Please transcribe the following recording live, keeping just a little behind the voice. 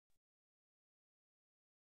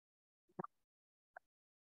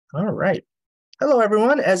All right. Hello,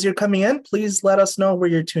 everyone. As you're coming in, please let us know where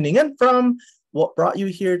you're tuning in from, what brought you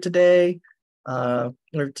here today or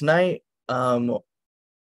tonight, what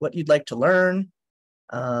you'd like to learn.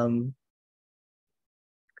 I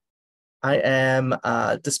am,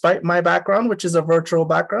 despite my background, which is a virtual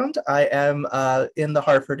background, I am in the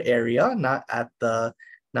Hartford area, not at the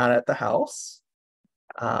house.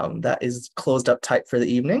 That is closed up tight for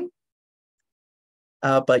the evening.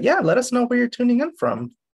 But yeah, let us know where you're tuning in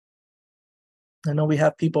from. I know we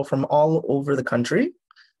have people from all over the country.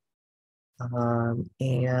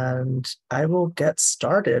 And I will get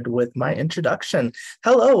started with my introduction.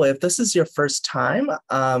 Hello, if this is your first time,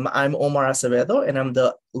 I'm Omar Acevedo, and I'm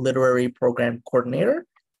the Literary Program Coordinator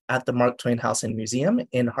at the Mark Twain House Museum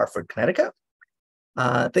in Hartford, Connecticut.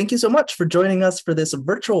 Thank you so much for joining us for this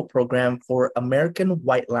virtual program for American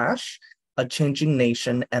Whitelash, A Changing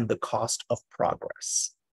Nation and the Cost of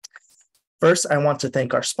Progress. First, I want to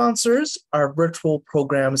thank our sponsors. Our virtual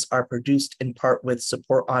programs are produced in part with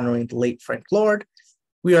support honoring the late Frank Lord.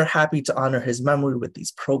 We are happy to honor his memory with these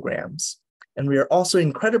programs. And we are also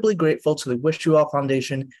incredibly grateful to the Wish You Well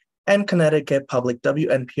Foundation and Connecticut Public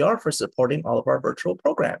WNPR for supporting all of our virtual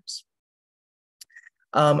programs.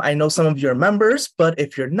 I know some of you are members, but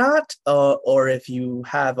if you're not, or if you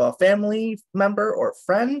have a family member or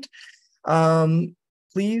friend,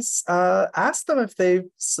 please ask them if they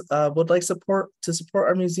would like support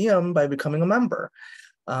our museum by becoming a member.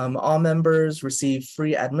 All members receive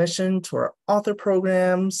free admission to our author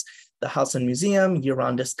programs, the house and museum,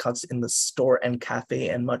 year-round discounts in the store and cafe,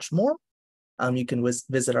 and much more. You can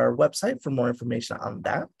visit our website for more information on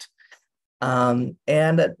that.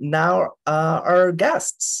 And now our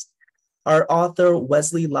guests. Our author,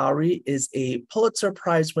 Wesley Lowery, is a Pulitzer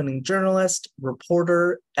Prize-winning journalist,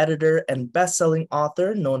 reporter, editor, and best-selling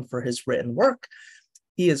author known for his written work.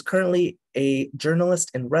 He is currently a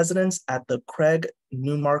journalist in residence at the Craig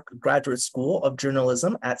Newmark Graduate School of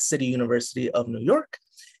Journalism at City University of New York,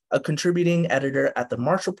 a contributing editor at the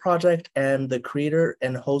Marshall Project, and the creator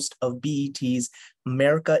and host of BET's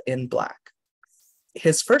America in Black.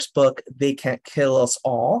 His first book, They Can't Kill Us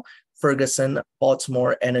All, Ferguson,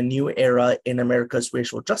 Baltimore, and a New Era in America's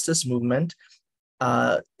Racial Justice Movement,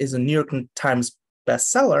 is a New York Times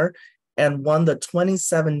bestseller and won the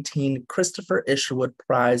 2017 Christopher Isherwood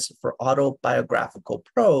Prize for Autobiographical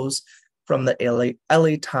Prose from the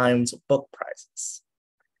LA Times Book Prizes.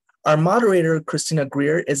 Our moderator, Christina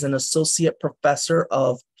Greer, is an associate professor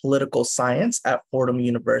of political science at Fordham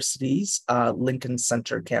University's Lincoln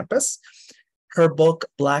Center campus. Her book,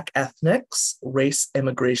 Black Ethnics, Race,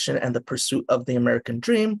 Immigration, and the Pursuit of the American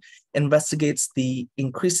Dream, investigates the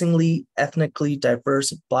increasingly ethnically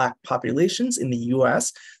diverse Black populations in the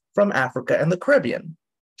US from Africa and the Caribbean.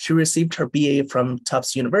 She received her BA from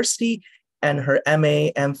Tufts University and her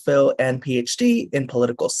MA, MPhil, and PhD in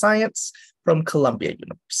political science from Columbia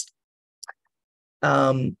University.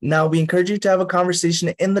 Now, we encourage you to have a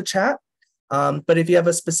conversation in the chat, but if you have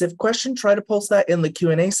a specific question, try to post that in the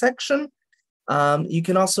Q&A section. You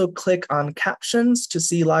can also click on captions to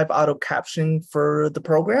see live auto captioning for the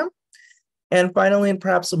program. And finally, and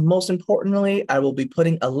perhaps most importantly, I will be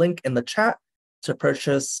putting a link in the chat to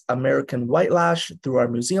purchase American Whitelash through our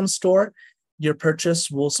museum store. Your purchase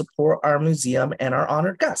will support our museum and our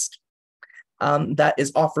honored guest. That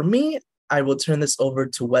is all for me. I will turn this over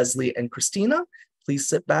to Wesley and Christina. Please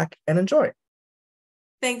sit back and enjoy.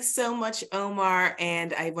 Thanks so much, Omar.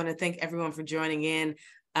 And I want to thank everyone for joining in.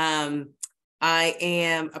 I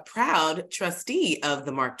am a proud trustee of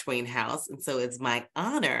the Mark Twain House, and so it's my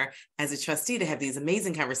honor as a trustee to have these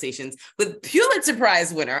amazing conversations with Pulitzer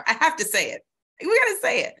Prize winner. I have to say it. We got to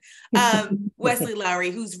say it. Wesley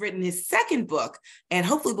Lowery, who's written his second book, and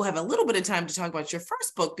hopefully we'll have a little bit of time to talk about your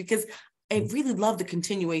first book because I really love the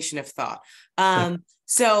continuation of thought.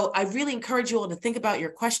 So I really encourage you all to think about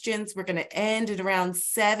your questions. We're going to end at around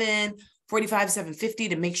 7:45, 7:50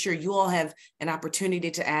 to make sure you all have an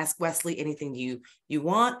opportunity to ask Wesley anything you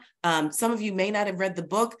want. Some of you may not have read the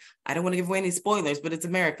book. I don't want to give away any spoilers, but it's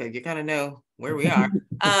America. You kind of know where we are.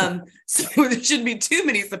 So there shouldn't be too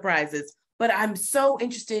many surprises. But I'm so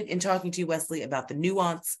interested in talking to you, Wesley, about the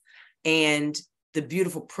nuance and the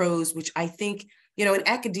beautiful prose, which I think, you know, in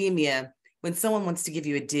academia, when someone wants to give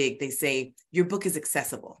you a dig, they say, your book is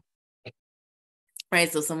accessible.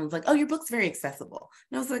 Right? So someone's like, oh, your book's very accessible.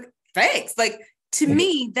 And I was like, thanks. Like, to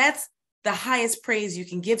me, that's the highest praise you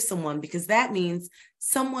can give someone, because that means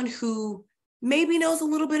someone who maybe knows a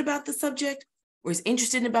little bit about the subject or is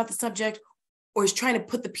interested about the subject or is trying to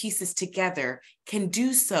put the pieces together can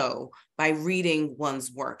do so by reading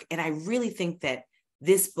one's work. And I really think that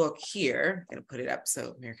this book here, I'm going to put it up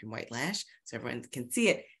so American Whitelash, so everyone can see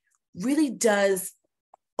it, really does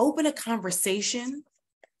open a conversation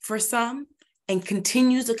for some and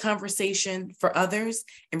continues a conversation for others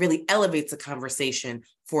and really elevates a conversation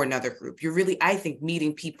for another group. You're really, I think,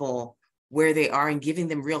 meeting people where they are and giving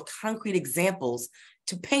them real concrete examples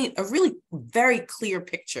to paint a really very clear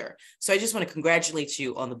picture. So I just want to congratulate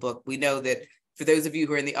you on the book. We know that for those of you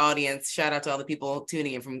who are in the audience, shout out to all the people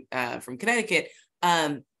tuning in from Connecticut.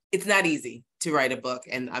 It's not easy to write a book,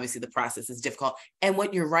 and obviously the process is difficult. And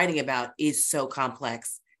what you're writing about is so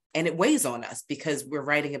complex, and it weighs on us because we're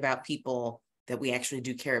writing about people that we actually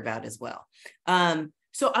do care about as well.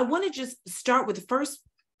 So I want to just start with the first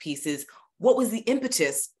piece is, what was the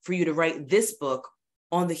impetus for you to write this book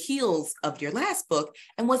on the heels of your last book?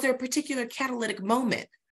 And was there a particular catalytic moment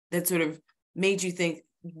that sort of made you think,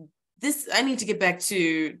 this, I need to get back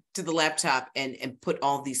to the laptop and put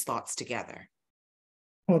all these thoughts together?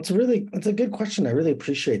 Well, it's a good question. I really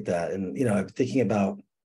appreciate that. And, I'm thinking about,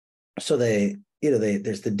 so there's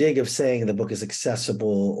the dig of saying the book is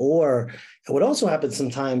accessible, or what also happens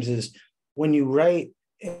sometimes is when you write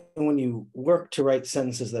and when you work to write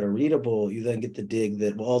sentences that are readable, you then get the dig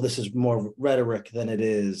that, well, this is more rhetoric than it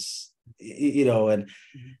is, and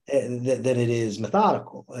than it is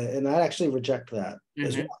methodical. And I actually reject that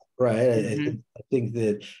as well, right? I think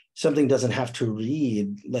that something doesn't have to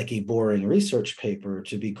read like a boring research paper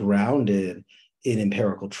to be grounded in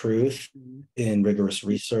empirical truth, in rigorous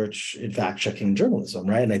research, in fact-checking journalism,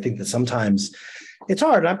 right? And I think that sometimes it's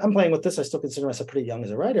hard. I'm playing with this. I still consider myself pretty young as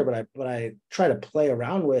a writer, but I try to play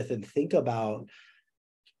around with and think about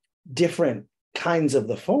different kinds of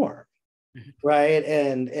the form, right?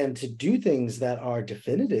 And to do things that are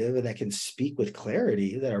definitive and that can speak with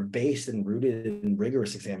clarity, that are based and rooted in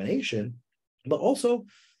rigorous examination, but also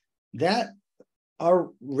that are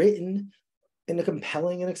written in a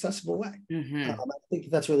compelling and accessible way. I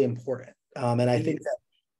think that's really important. And I think that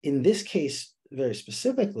in this case, very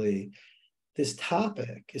specifically, this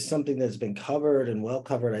topic is something that's been covered and well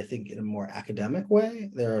covered, I think, in a more academic way.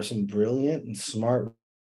 There are some brilliant and smart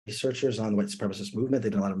researchers on the white supremacist movement.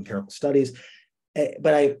 They've done a lot of empirical studies.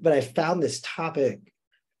 But I found this topic,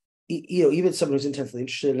 even someone who's intensely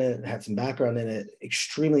interested in it and had some background in it,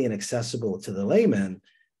 extremely inaccessible to the layman,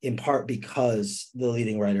 in part because the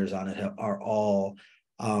leading writers on it are all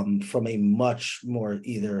from a much more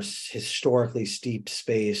either historically steeped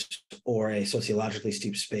space or a sociologically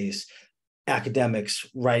steeped space, academics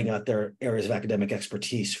writing out their areas of academic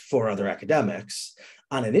expertise for other academics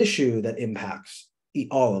on an issue that impacts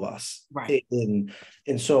all of us. Right. And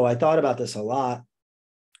so I thought about this a lot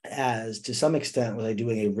as, to some extent, was I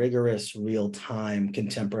doing a rigorous, real-time,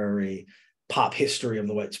 contemporary pop history of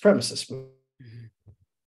the white supremacist movement.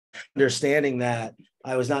 Understanding that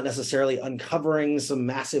I was not necessarily uncovering some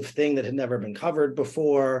massive thing that had never been covered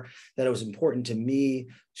before, that it was important to me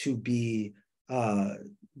to be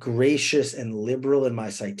gracious and liberal in my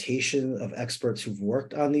citation of experts who've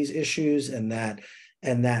worked on these issues, and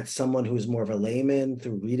that someone who is more of a layman,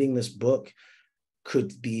 through reading this book,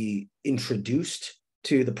 could be introduced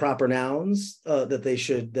to the proper nouns that they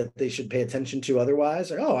should pay attention to.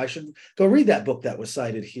 Otherwise, like, oh, I should go read that book that was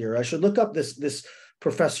cited here. I should look up this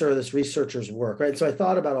professor, this researcher's work, right? So I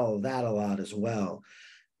thought about all of that a lot as well.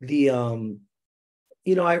 I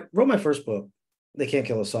wrote my first book, They Can't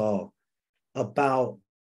Kill Us All, about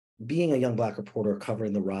being a young Black reporter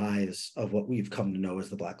covering the rise of what we've come to know as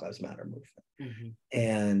the Black Lives Matter movement,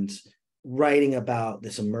 and writing about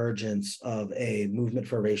this emergence of a movement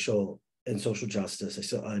for racial and social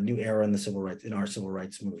justice, a new era in our civil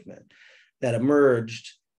rights movement that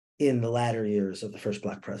emerged in the latter years of the first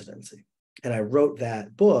Black presidency. And I wrote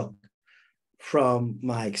that book from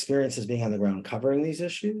my experiences being on the ground covering these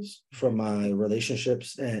issues, from my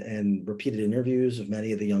relationships and repeated interviews of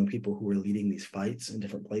many of the young people who were leading these fights in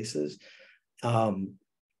different places. And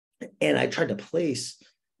I tried to place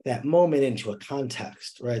that moment into a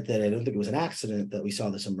context, right? That I don't think it was an accident that we saw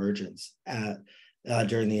this emergence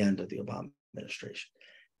during the end of the Obama administration.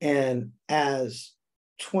 And as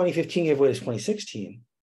 2015 gave way to 2016,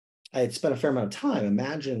 I had spent a fair amount of time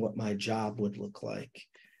imagining what my job would look like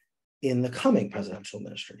in the coming presidential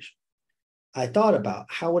administration. I thought about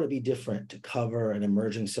how would it be different to cover an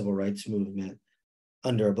emerging civil rights movement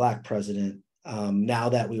under a Black president, now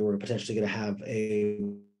that we were potentially going to have a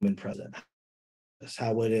woman president.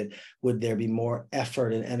 How would there be more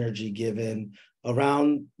effort and energy given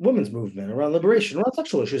around women's movement, around liberation, around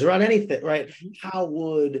sexual issues, around anything, right? How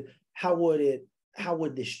would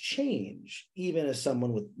this change, even as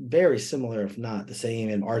someone with very similar, if not the same,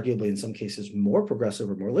 and arguably in some cases more progressive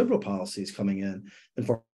or more liberal policies coming in,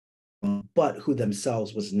 but who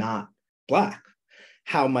themselves was not Black?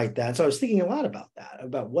 how might that? So I was thinking a lot about that,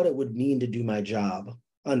 about what it would mean to do my job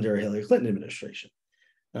under a Hillary Clinton administration.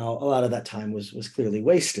 Now, a lot of that time was clearly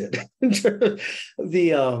wasted. And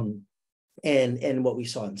what we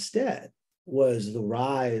saw instead was the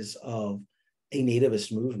rise of a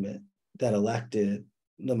nativist movement that elected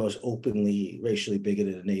the most openly racially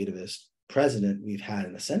bigoted nativist president we've had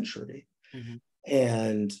in a century. Mm-hmm.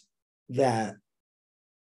 And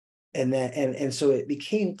so it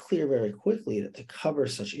became clear very quickly that to cover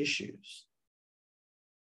such issues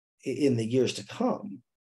in the years to come,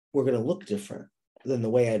 we're going to look different than the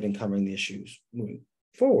way I've been covering the issues moving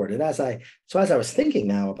forward. And as I was thinking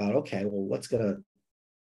now about, okay, well,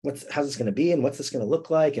 how's this going to be and what's this going to look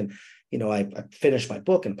like? And, I finished my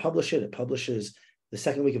book and published it. It publishes the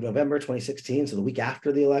second week of November, 2016. So the week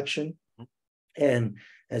after the election. And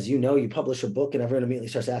as you know, you publish a book and everyone immediately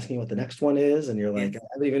starts asking what the next one is. And you're like, I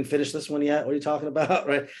haven't even finished this one yet. What are you talking about?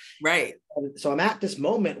 Right. Right. And so I'm at this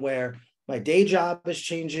moment where my day job is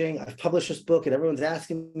changing. I've published this book and everyone's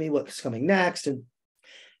asking me what's coming next. And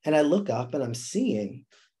I look up and I'm seeing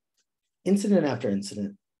incident after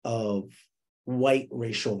incident of white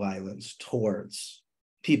racial violence towards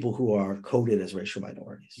people who are coded as racial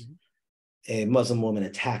minorities. Mm-hmm. A Muslim woman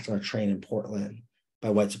attacked on a train in Portland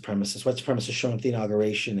by white supremacists showing up the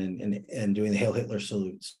inauguration and doing the Hail Hitler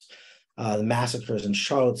salutes. The massacres in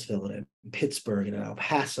Charlottesville and in Pittsburgh and in El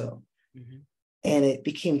Paso. Mm-hmm. And it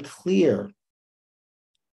became clear,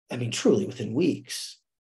 truly within weeks,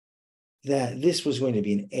 that this was going to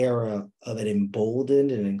be an era of an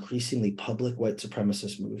emboldened and increasingly public white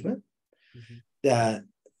supremacist movement, mm-hmm.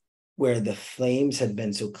 Where the flames had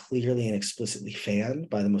been so clearly and explicitly fanned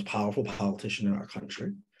by the most powerful politician in our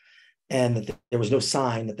country, and that there was no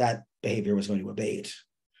sign that behavior was going to abate.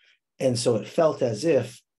 And so it felt as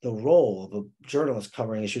if the role of a journalist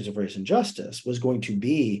covering issues of race and justice was going to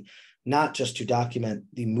be not just to document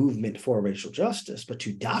the movement for racial justice, but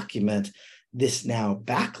to document this now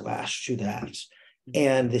backlash to that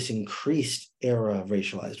and this increased era of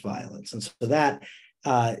racialized violence. And so that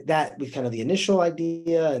was kind of the initial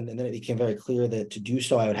idea. And then it became very clear that to do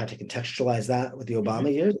so, I would have to contextualize that with the Obama mm-hmm.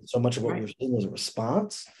 years. So much of what we were seeing was a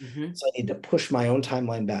response. Mm-hmm. So I need to push my own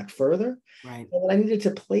timeline back further. Right. And then I needed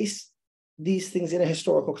to place these things in a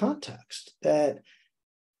historical context, that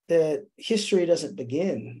history doesn't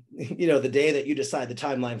begin, the day that you decide the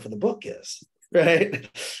timeline for the book is, right?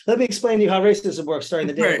 Let me explain to you how racism works starting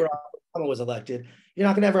the day Barack Obama was elected. You're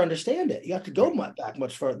not going to ever understand it. You have to go back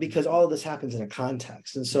much further because all of this happens in a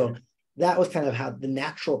context. And so that was kind of how the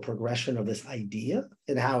natural progression of this idea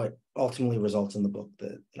and how it ultimately results in the book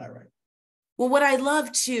that I write. Well, what I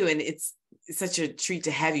love too, and it's such a treat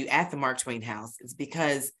to have you at the Mark Twain House, is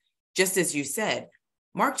because just as you said,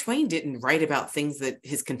 Mark Twain didn't write about things that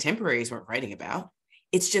his contemporaries weren't writing about.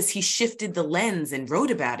 It's just he shifted the lens and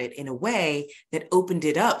wrote about it in a way that opened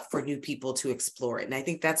it up for new people to explore it. And I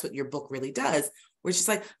think that's what your book really does, where it's just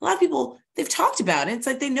like a lot of people, they've talked about it. It's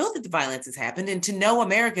like they know that the violence has happened, and to know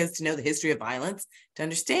America is to know the history of violence, to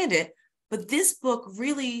understand it. But this book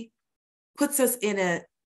really puts us in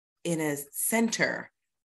a center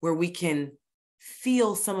where we can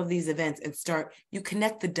feel some of these events and you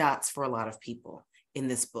connect the dots for a lot of people in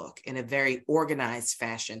this book in a very organized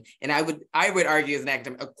fashion. And I would argue as an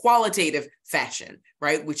academic, a qualitative fashion,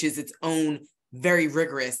 right? Which is its own very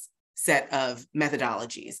rigorous set of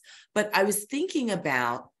methodologies. But I was thinking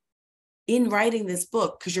about, in writing this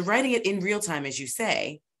book, because you're writing it in real time, as you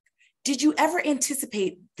say, did you ever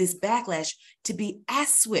anticipate this backlash to be as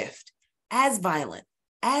swift, as violent,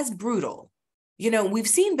 as brutal? We've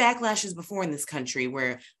seen backlashes before in this country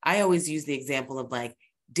where I always use the example of like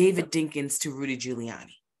David Dinkins to Rudy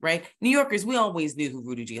Giuliani, right? New Yorkers, we always knew who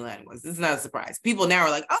Rudy Giuliani was. This is not a surprise. People now are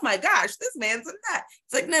like, oh my gosh, this man's a nut.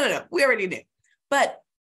 It's like, no, we already knew. But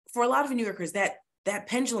for a lot of New Yorkers, that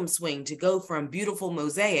pendulum swing to go from beautiful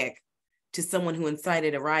mosaic to someone who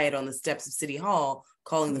incited a riot on the steps of City Hall,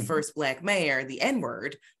 calling the first Black mayor the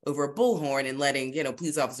N-word over a bullhorn and letting,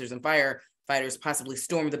 police officers and firefighters possibly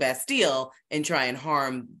storm the Bastille and try and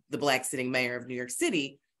harm the Black sitting mayor of New York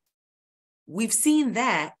City. We've seen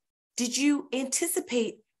that. Did you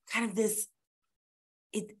anticipate kind of this?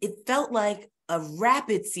 It felt like a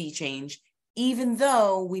rapid sea change, even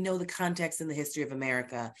though we know the context and the history of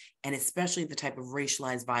America, and especially the type of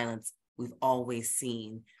racialized violence we've always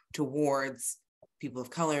seen towards people of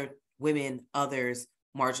color, women, others,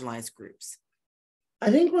 marginalized groups.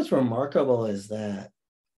 I think what's remarkable is that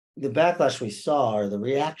the backlash we saw, or the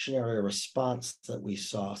reactionary response that we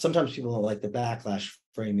saw, sometimes people don't like the backlash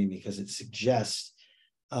framing because it suggests,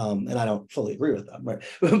 and I don't fully agree with them, right?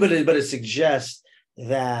 but it suggests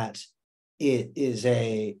that it is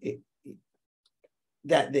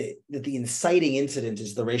that the inciting incident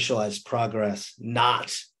is the racialized progress,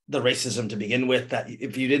 not the racism to begin with. That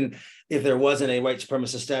if there wasn't a white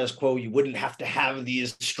supremacist status quo, you wouldn't have to have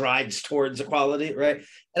these strides towards equality, right?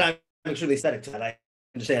 And I'm truly aesthetic to that. I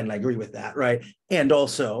understand and I agree with that, right? And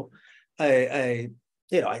also, I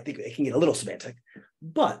think it can get a little semantic,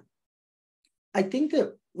 but I think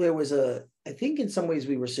that I think in some ways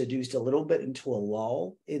we were seduced a little bit into a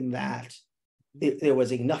lull in that there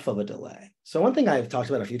was enough of a delay. So one thing I've talked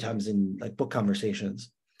about a few times in like book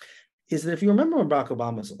conversations is that if you remember when Barack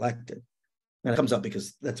Obama was elected, and it comes up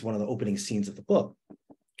because that's one of the opening scenes of the book,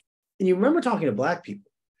 and you remember talking to Black people,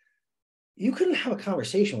 you couldn't have a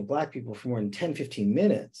conversation with Black people for more than 10, 15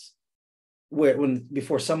 minutes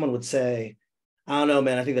before someone would say, I don't know,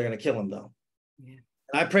 man, I think they're going to kill him though. Yeah.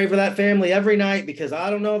 I pray for that family every night because I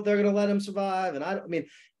don't know if they're going to let him survive. And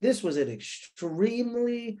this was an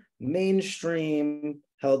extremely mainstream,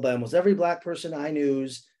 held by almost every Black person I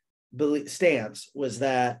knew's stance, was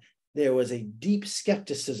that there was a deep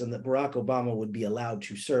skepticism that Barack Obama would be allowed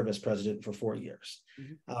to serve as president for 4 years,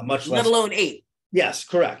 much less, let alone 8. Yes,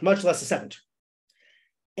 correct. Much less a 7th.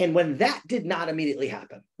 And when that did not immediately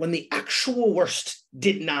happen, when the actual worst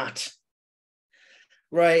did not,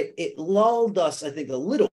 right, it lulled us, I think, a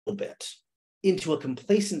little bit into a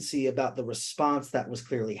complacency about the response that was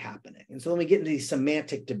clearly happening. And so when we get into these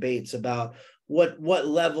semantic debates about what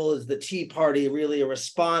level is the Tea Party really a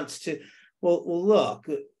response to, well look,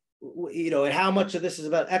 and how much of this is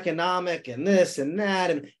about economic and this and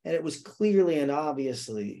that, and it was clearly and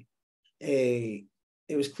obviously a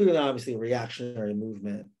reactionary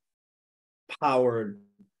movement powered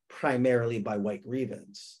primarily by white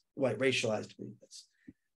racialized grievance.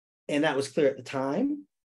 And that was clear at the time,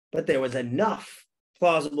 but there was enough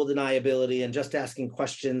plausible deniability and just asking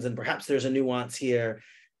questions, and perhaps there's a nuance here,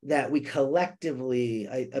 that we collectively,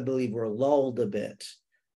 I believe, were lulled a bit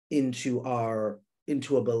into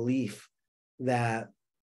a belief that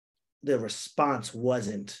the response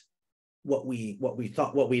wasn't what we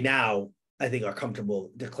thought, what we now, I think, are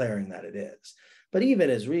comfortable declaring that it is. But even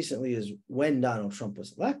as recently as when Donald Trump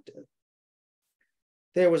was elected,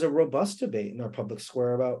 there was a robust debate in our public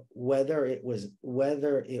square about whether it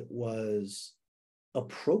was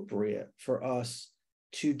appropriate for us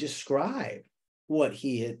to describe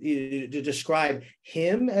to describe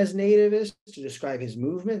him as nativist, to describe his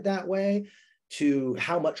movement that way, to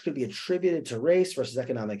how much could be attributed to race versus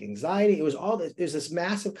economic anxiety. It was all this, there's this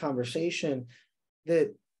massive conversation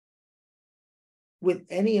that, with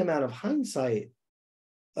any amount of hindsight,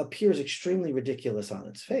 appears extremely ridiculous on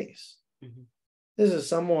its face. Mm-hmm. This is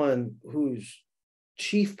someone whose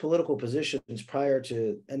chief political positions prior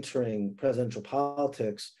to entering presidential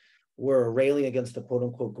politics were railing against the quote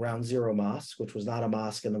unquote Ground Zero mosque, which was not a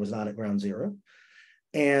mosque and it was not at Ground Zero,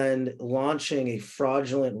 and launching a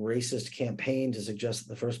fraudulent racist campaign to suggest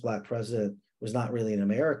that the first Black president was not really an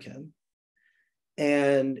American,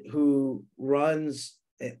 and who runs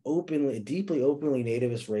a deeply openly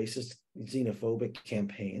nativist, racist, xenophobic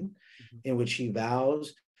campaign in which he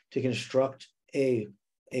vows to construct a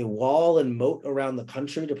wall and moat around the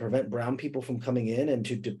country to prevent brown people from coming in, and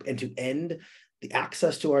to end the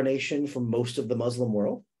access to our nation from most of the Muslim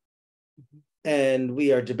world. And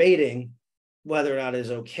we are debating whether or not it is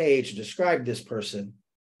okay to describe this person.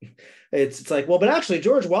 It's like, well, but actually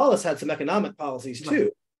George Wallace had some economic policies too,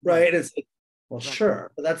 right? And it's like, well,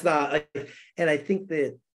 sure, but that's not. And I think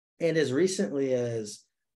that, and as recently as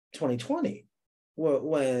 2020,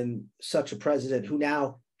 when such a president who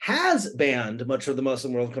now has banned much of the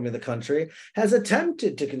Muslim world coming to the country, has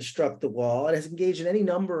attempted to construct the wall and has engaged in any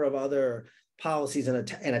number of other policies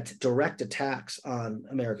and direct attacks on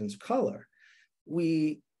Americans of color,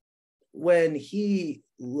 when he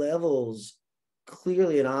levels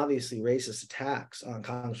clearly and obviously racist attacks on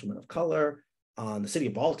congresswomen of color, on the city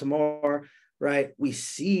of Baltimore, right? We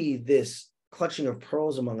see this clutching of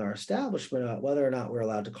pearls among our establishment about whether or not we're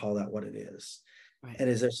allowed to call that what it is. Right. And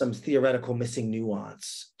is there some theoretical missing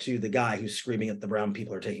nuance to the guy who's screaming at the brown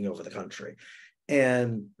people are taking over the country?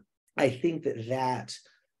 And I think that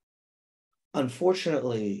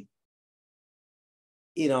unfortunately,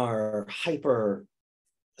 in our hyper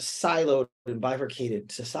siloed and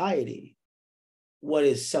bifurcated society, what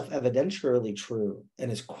is self-evidentially true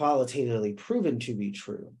and is qualitatively proven to be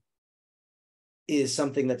true is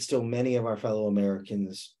something that still many of our fellow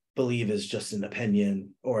Americans believe is just an opinion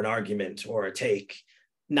or an argument or a take,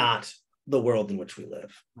 not the world in which we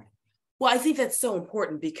live. Well, I think that's so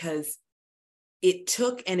important because it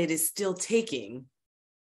took, and it is still taking,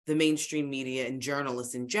 the mainstream media and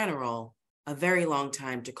journalists in general a very long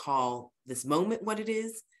time to call this moment what it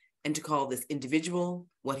is, and to call this individual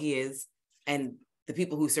what he is, and the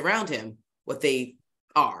people who surround him what they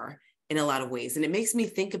are in a lot of ways. And it makes me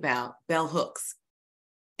think about Bell Hooks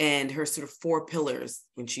and her sort of 4 pillars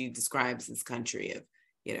when she describes this country of,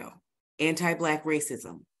 anti-Black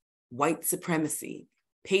racism, white supremacy,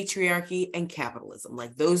 patriarchy, and capitalism.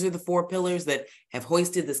 Like, those are the 4 pillars that have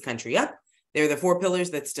hoisted this country up. They're the 4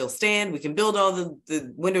 pillars that still stand. We can build all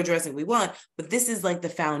the window dressing we want, but this is like the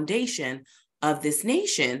foundation of this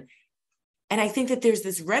nation. And I think that there's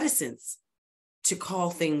this reticence to call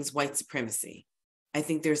things white supremacy. I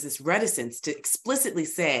think there's this reticence to explicitly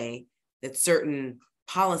say that certain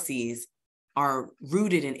policies are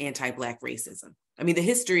rooted in anti-Black racism. I mean, the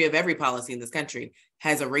history of every policy in this country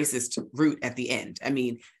has a racist root at the end. I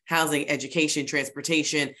mean, housing, education,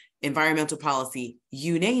 transportation, environmental policy,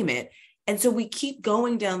 you name it. And so we keep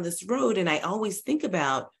going down this road. And I always think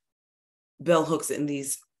about Bell Hooks and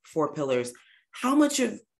these 4 pillars. How much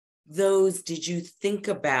of those did you think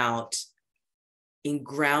about in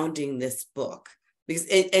grounding this book? Because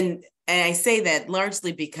and I say that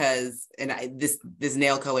largely because, this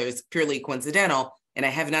nail color is purely coincidental, and I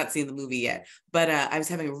have not seen the movie yet, but I was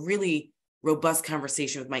having a really robust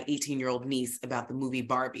conversation with my 18-year-old niece about the movie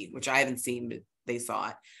Barbie, which I haven't seen, but they saw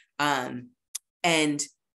it. And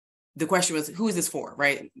the question was, who is this for,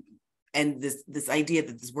 right? And this idea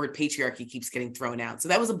that this word patriarchy keeps getting thrown out. So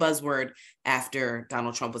that was a buzzword after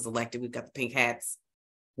Donald Trump was elected. We've got the pink hats.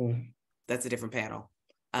 That's a different panel.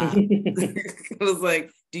 It was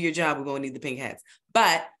like, do your job, we're going to need the pink hats.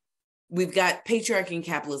 But we've got patriarchy and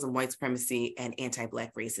capitalism, white supremacy, and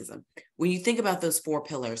anti-Black racism. When you think about those 4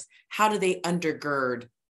 pillars, how do they undergird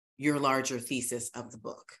your larger thesis of the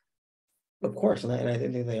book? Of course, and I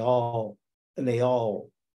think they all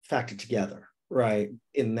factor together, right?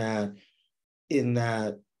 In that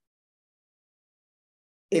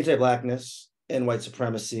anti-Blackness and white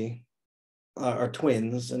supremacy are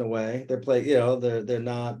twins in a way. They're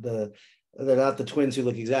not the twins who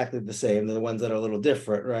look exactly the same. They're the ones that are a little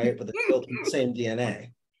different, right? But they're built from the same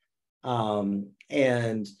DNA.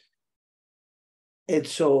 And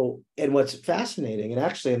what's fascinating,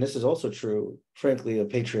 and this is also true, frankly, of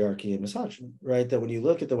patriarchy and misogyny, right? That when you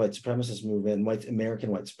look at the white supremacist movement and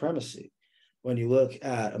American white supremacy, when you look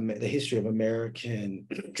at the history of American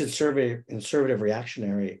conservative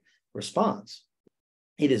reactionary response,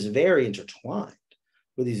 it is very intertwined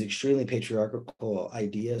with these extremely patriarchal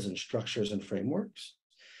ideas and structures and frameworks,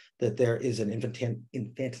 that there is an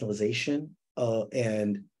infantilization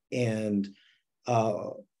and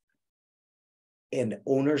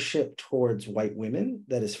ownership towards white women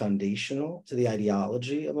that is foundational to the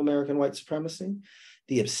ideology of American white supremacy.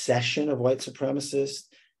 The obsession of white supremacists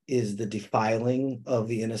is the defiling of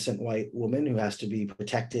the innocent white woman who has to be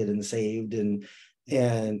protected and saved, and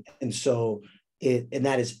so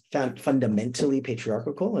that is fundamentally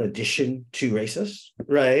patriarchal in addition to racist,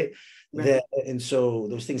 right? And so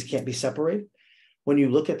those things can't be separated. When you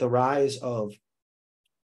look at the rise of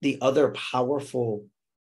the other powerful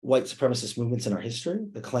white supremacist movements in our history,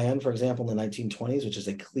 the Klan, for example, in the 1920s, which is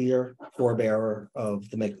a clear forebearer of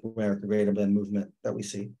the Make America Great Again movement that we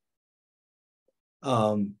see.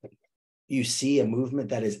 You see a movement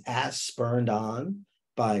that is as spurned on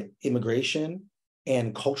by immigration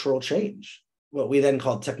and cultural change, what we then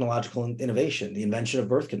call technological innovation, the invention of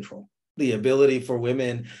birth control, the ability for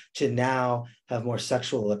women to now have more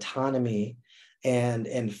sexual autonomy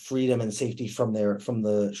and freedom and safety from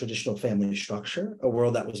the traditional family structure, a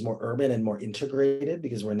world that was more urban and more integrated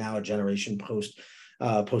because we're now a generation post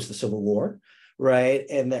the Civil War, right?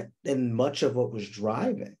 And much of what was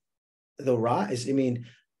driving the rise, I mean,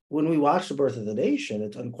 when we watch The Birth of the Nation,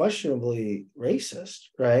 it's unquestionably racist,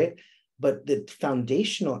 right? But the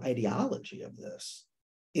foundational ideology of this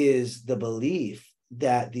is the belief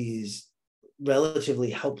that these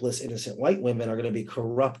relatively helpless, innocent white women are going to be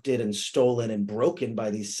corrupted and stolen and broken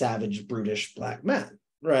by these savage, brutish Black men,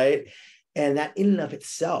 right? And that in and of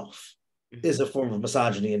itself is a form of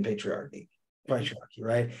misogyny and patriarchy,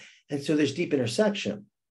 right? And so there's deep intersection.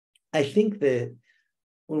 I think that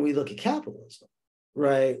when we look at capitalism,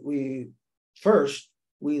 right, we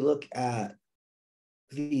look at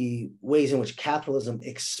the ways in which capitalism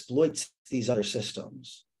exploits these other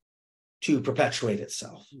systems to perpetuate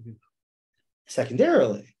itself.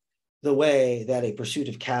 Secondarily, the way that a pursuit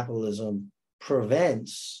of capitalism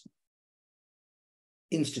prevents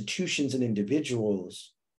institutions and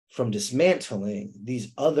individuals from dismantling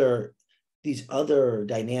these other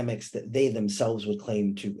dynamics that they themselves would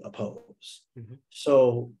claim to oppose.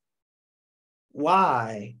 So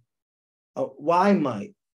why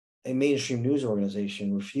might a mainstream news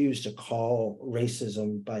organization refuse to call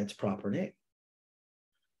racism by its proper name?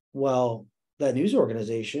 Well, that news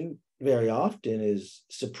organization very often is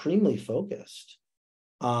supremely focused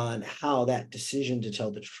on how that decision to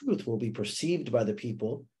tell the truth will be perceived by the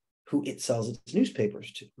people who it sells its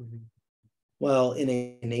newspapers to. Mm-hmm. Well, in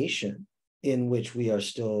a nation in which we are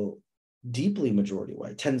still deeply majority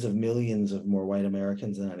white, tens of millions of more white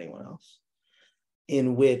Americans than anyone else,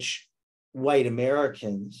 in which white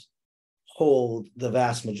Americans hold the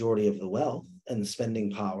vast majority of the wealth and the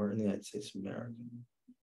spending power in the United States of America,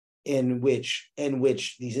 in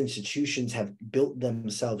which these institutions have built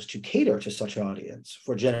themselves to cater to such audience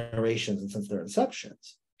for generations and since their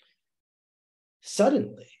inceptions.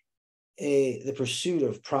 Suddenly, the pursuit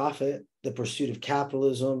of profit, the pursuit of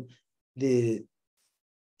capitalism, the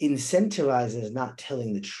incentivizes not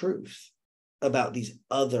telling the truth about these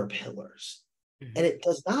other pillars. Mm-hmm. And it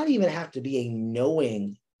does not even have to be a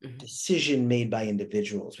knowing mm-hmm. decision made by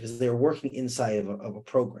individuals, because they're working inside of a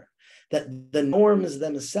program. That the norms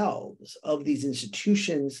themselves of these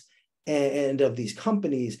institutions and of these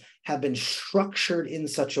companies have been structured in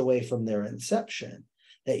such a way from their inception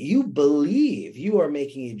that you believe you are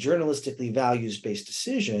making a journalistically values-based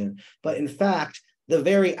decision, but in fact, the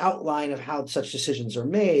very outline of how such decisions are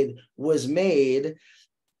made was made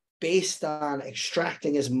based on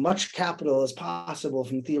extracting as much capital as possible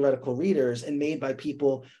from theoretical readers and made by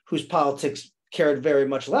people whose politics cared very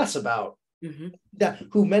much less about mm-hmm. that,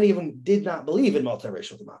 who many of them did not believe in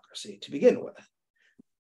multiracial democracy to begin with.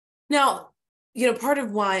 Now, you know, part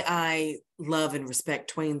of why I love and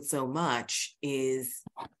respect Twain so much is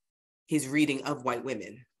his reading of white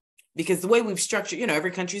women. Because the way we've structured, you know,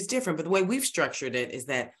 every country is different, but the way we've structured it is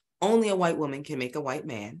that only a white woman can make a white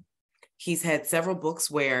man. He's had several books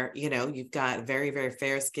where, you know, you've got very, very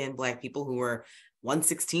fair-skinned Black people who are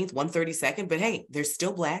 1/16th, 1/32nd, but hey, they're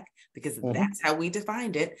still Black because mm-hmm. that's how we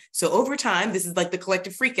defined it. So over time, this is like the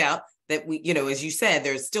collective freak out that we, you know, as you said,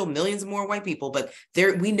 there's still millions more white people, but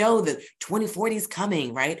there, we know that 2040 is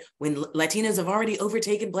coming, right? When Latinos have already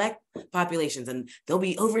overtaken Black populations and they'll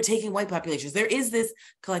be overtaking white populations. There is this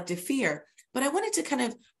collective fear, but I wanted to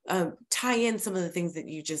kind of tie in some of the things that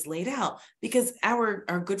you just laid out, because our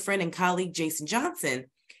good friend and colleague, Jason Johnson,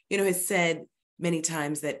 you know, has said many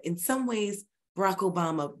times that in some ways, Barack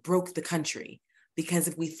Obama broke the country. Because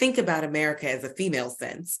if we think about America as a female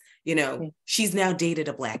sense, you know, she's now dated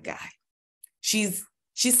a Black guy. She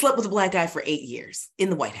slept with a Black guy for 8 years in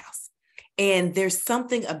the White House. And there's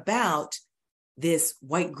something about this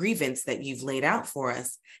white grievance that you've laid out for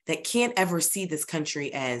us that can't ever see this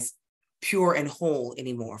country as pure and whole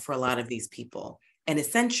anymore for a lot of these people. And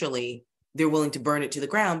essentially, they're willing to burn it to the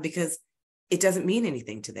ground because it doesn't mean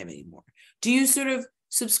anything to them anymore. Do you sort of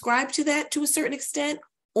subscribe to that to a certain extent,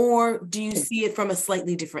 or do you see it from a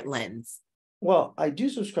slightly different lens? Well, I do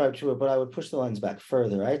subscribe to it, but I would push the lens back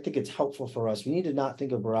further. I think it's helpful for us. We need to not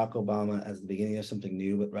think of Barack Obama as the beginning of something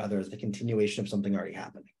new, but rather as the continuation of something already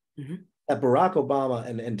happening. Mm-hmm. That Barack Obama,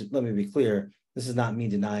 and let me be clear, this is not me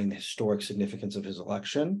denying the historic significance of his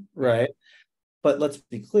election, right? But let's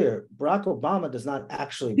be clear, Barack Obama does not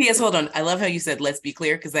actually... Yes, hold on. I love how you said, let's be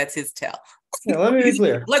clear, because that's his tell. Yeah, let me be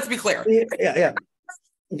clear. Let's be clear. Yeah.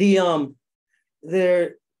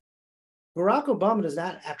 Barack Obama does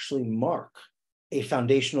not actually mark a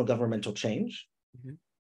foundational governmental change. Mm-hmm.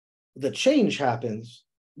 The change happens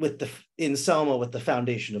in Selma with the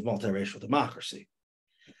foundation of multiracial democracy.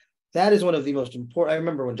 That is one of the most important. I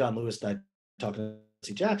remember when John Lewis died talking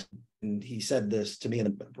to Jesse Jackson, and he said this to me,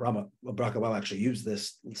 and Barack Obama actually used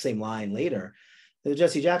this same line later. That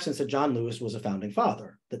Jesse Jackson said John Lewis was a founding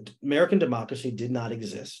father, that American democracy did not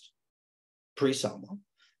exist pre-Selma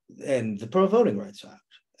and the Pro-Voting Rights Act.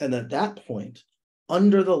 And at that point,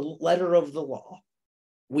 under the letter of the law,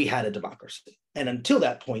 we had a democracy. And until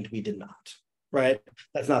that point, we did not, right?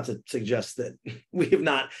 That's not to suggest that we have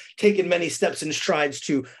not taken many steps and strides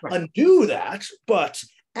to undo that. But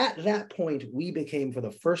at that point, we became, for the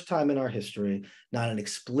first time in our history, not an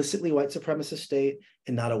explicitly white supremacist state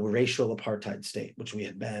and not a racial apartheid state, which we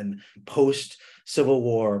had been post-Civil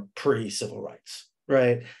War, pre-civil rights,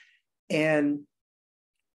 right? And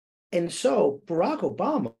so Barack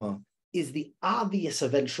Obama is the obvious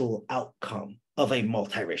eventual outcome of a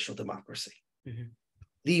multiracial democracy. Mm-hmm.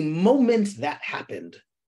 The moment that happened,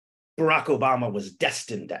 Barack Obama was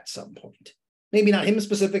destined at some point. Maybe not him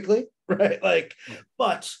specifically, right?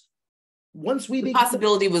 But once the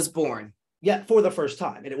possibility was born. Yeah, for the first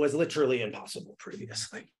time. And it was literally impossible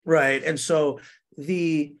previously, right? And so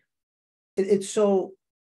I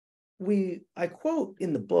quote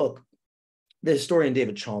in the book the historian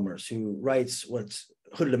David Chalmers, who writes what's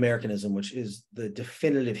Hooded Americanism, which is the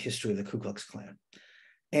definitive history of the Ku Klux Klan.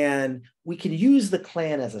 And we can use the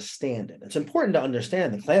Klan as a stand-in. It's important to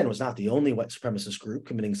understand the Klan was not the only white supremacist group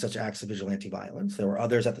committing such acts of vigilante violence. There were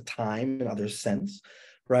others at the time and others since,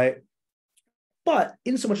 right? But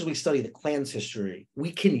in so much as we study the Klan's history,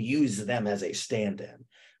 we can use them as a stand-in,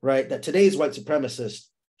 right? That today's white supremacists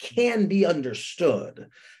can be understood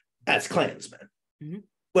as Klansmen,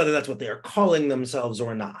 whether that's what they are calling themselves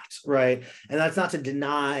or not, right? And that's not to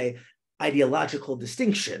deny ideological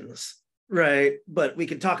distinctions, right? But we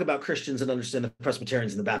can talk about Christians and understand the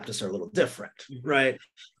Presbyterians and the Baptists are a little different, right?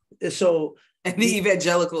 So, and the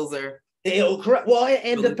evangelicals are correct. Well,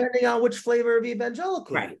 and depending on which flavor of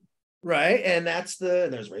evangelical, right? And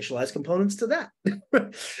there's racialized components to that.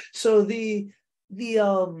 So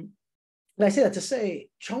I say that to say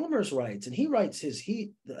Chalmers writes, and he writes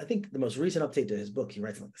I think the most recent update to his book, he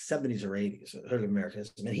writes in like the 70s or 80s, Early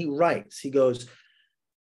Americanism, and he goes,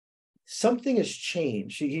 something has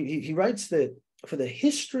changed. He writes that for the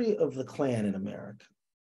history of the Klan in America,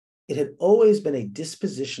 it had always been a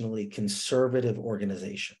dispositionally conservative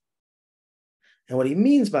organization. And what he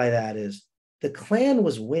means by that is the Klan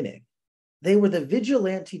was winning. They were the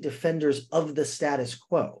vigilante defenders of the status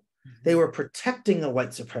quo. They were protecting the white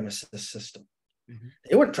supremacist system.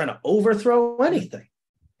 They weren't trying to overthrow anything.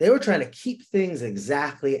 They were trying to keep things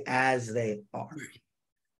exactly as they are.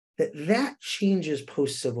 That changes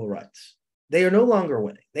post-civil rights. They are no longer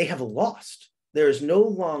winning. They have lost. There is no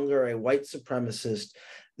longer a white supremacist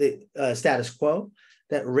status quo,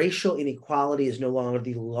 that racial inequality is no longer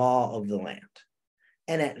the law of the land.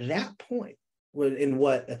 And at that point, in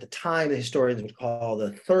what at the time the historians would call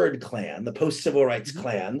the third Klan, the post-civil rights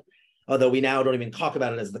Klan, although we now don't even talk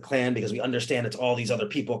about it as the Klan because we understand it's all these other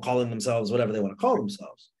people calling themselves whatever they want to call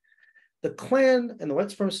themselves. The Klan and the white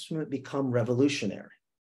supremacist movement become revolutionary.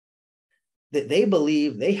 That they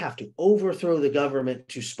believe they have to overthrow the government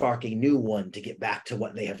to spark a new one to get back to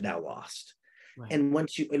what they have now lost. Right. And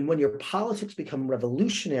when your politics become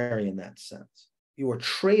revolutionary in that sense, your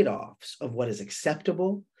trade-offs of what is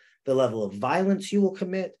acceptable, the level of violence you will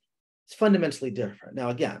commit, it's fundamentally different. Now,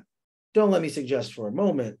 again, don't let me suggest for a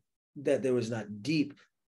moment that there was not deep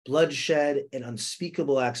bloodshed and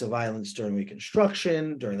unspeakable acts of violence during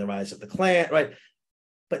Reconstruction, during the rise of the Klan, right?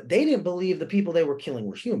 But they didn't believe the people they were killing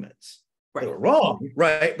were humans. Right. They were wrong,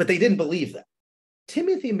 right? But they didn't believe that.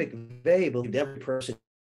 Timothy McVeigh believed every person.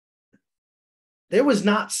 There was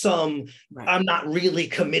not some, I'm not really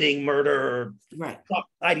committing murder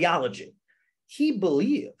ideology. He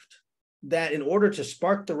believed that in order to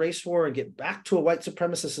spark the race war and get back to a white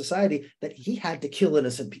supremacist society, that he had to kill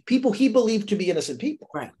innocent people he believed to be innocent people.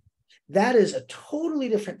 Right. That is a totally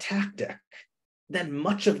different tactic than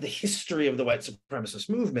much of the history of the white supremacist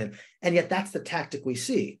movement. And yet that's the tactic we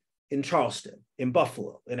see in Charleston, in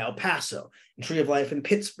Buffalo, in El Paso, in Tree of Life in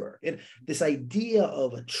Pittsburgh. And this idea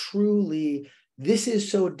of a truly, this is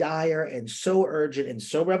so dire and so urgent and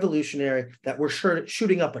so revolutionary that we're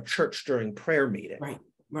shooting up a church during prayer meeting.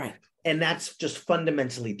 Right. And that's just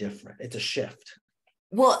fundamentally different. It's a shift.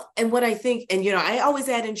 Well, and what I think, and I always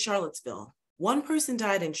add in Charlottesville, one person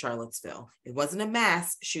died in Charlottesville. It wasn't a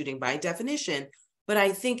mass shooting by definition, but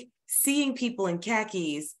I think seeing people in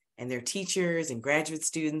khakis and their teachers and graduate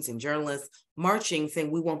students and journalists marching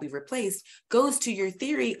saying we won't be replaced goes to your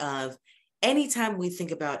theory of anytime we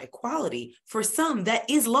think about equality, for some, that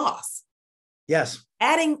is loss. Yes.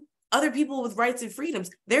 Adding other people with rights and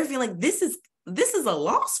freedoms, they're feeling this is a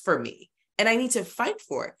loss for me and I need to fight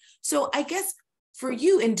for it. So I guess for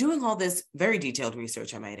you, in doing all this very detailed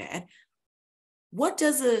research, I might add, what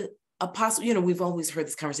does a possible, we've always heard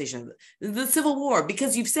this conversation, the Civil War,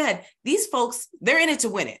 because you've said these folks, they're in it to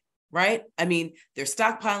win it. Right? I mean, they're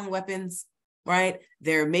stockpiling weapons, right?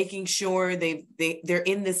 They're making sure they're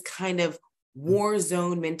in this kind of war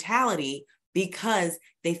zone mentality because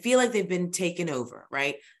they feel like they've been taken over,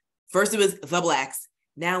 right? First it was the Blacks,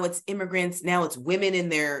 now it's immigrants, now it's women in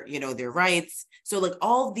their rights. So like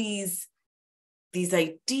all these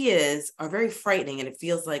ideas are very frightening and it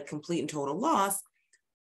feels like complete and total loss.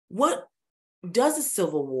 What does a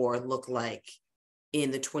civil war look like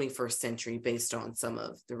in the 21st century based on some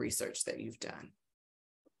of the research that you've done?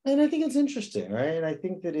 And I think it's interesting, right? And I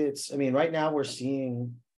think that right now we're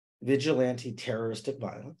seeing vigilante terroristic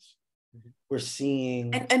violence. We're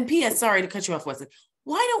seeing... And P.S., sorry to cut you off, Wesley.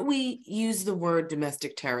 Why don't we use the word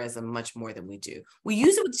domestic terrorism much more than we do? We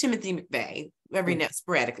use it with Timothy McVeigh every now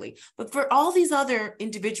sporadically, but for all these other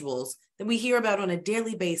individuals that we hear about on a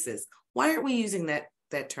daily basis, why aren't we using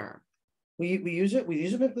that term? We use it with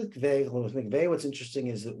McVeigh. With McVeigh, what's interesting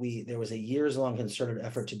is that there was a years-long concerted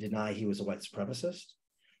effort to deny he was a white supremacist.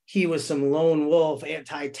 he was some lone wolf,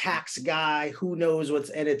 anti-tax guy, who knows what's,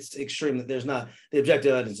 and it's extreme that there's not, the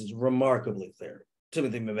objective evidence is remarkably clear.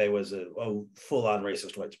 Timothy McVeigh was a full-on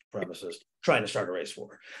racist white supremacist trying to start a race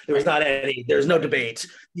war. There was not any, there's no debate.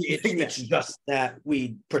 It's just that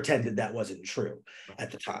we pretended that wasn't true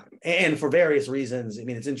at the time. And for various reasons, I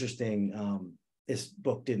mean, it's interesting. This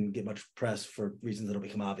book didn't get much press for reasons that'll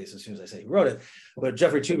become obvious as soon as I say who wrote it. But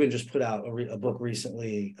Jeffrey Toobin just put out a book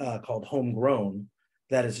recently called Homegrown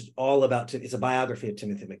that is all about, it's a biography of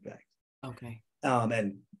Timothy McVeigh. Okay.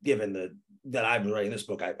 And given that I've been writing this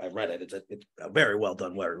book, I've read it. It's a very well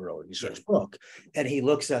done, well researched book. And he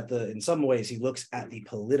looks at in some ways, he looks at the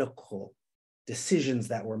political decisions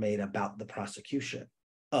that were made about the prosecution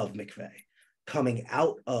of McVeigh, coming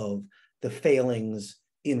out of the failings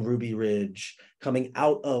in Ruby Ridge, coming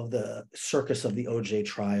out of the circus of the OJ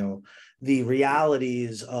trial, the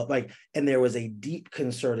realities of and there was a deep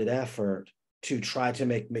concerted effort to try to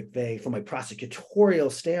make McVeigh, from a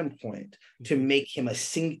prosecutorial standpoint, to make him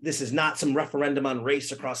this is not some referendum on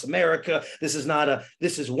race across America. This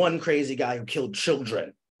is one crazy guy who killed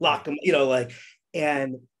children, lock him,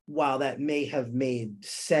 and while that may have made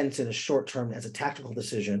sense in a short term as a tactical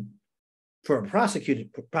decision from a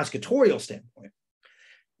prosecutorial standpoint,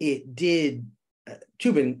 it did,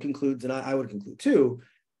 Toobin concludes, and I would conclude too,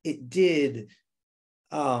 it did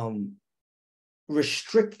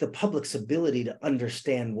restrict the public's ability to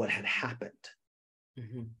understand what had happened.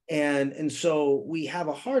 Mm-hmm. And so we have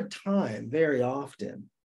a hard time very often,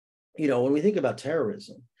 when we think about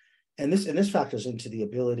terrorism, and this factors into the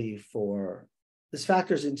ability for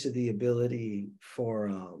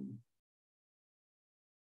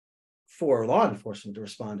law enforcement to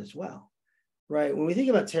respond as well. Right. When we think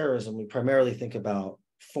about terrorism, we primarily think about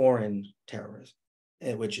foreign terrorism,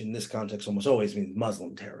 which in this context almost always means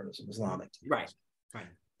Muslim terrorism, Islamic terrorism. Right.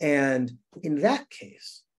 And in that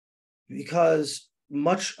case, because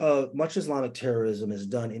much Islamic terrorism is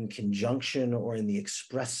done in conjunction or in the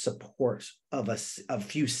express support of a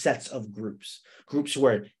few sets of groups who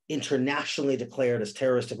are internationally declared as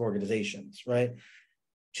terroristic organizations, right?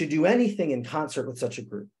 To do anything in concert with such a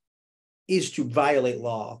group is to violate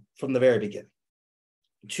law from the very beginning.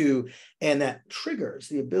 And that triggers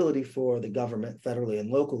the ability for the government, federally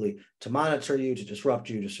and locally, to monitor you, to disrupt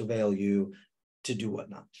you, to surveil you, to do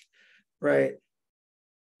whatnot, right?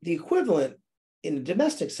 The equivalent in a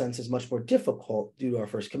domestic sense is much more difficult due to our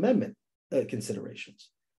First Amendment considerations.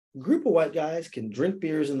 A group of white guys can drink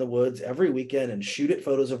beers in the woods every weekend and shoot at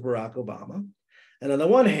photos of Barack Obama. And on the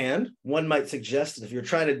one hand, one might suggest that if you're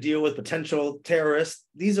trying to deal with potential terrorists,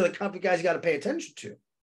 these are the kind of guys you got to pay attention to.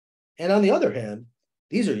 And on the other hand,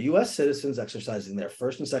 these are U.S. citizens exercising their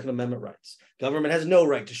First and Second Amendment rights. Government has no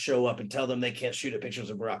right to show up and tell them they can't shoot at pictures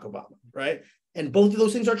of Barack Obama, right? And both of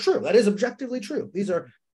those things are true. That is objectively true. These are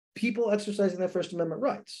people exercising their First Amendment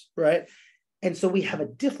rights, right? And so we have a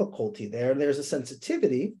difficulty there. There's a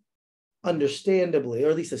sensitivity, understandably, or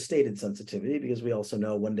at least a stated sensitivity, because we also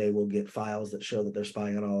know one day we'll get files that show that they're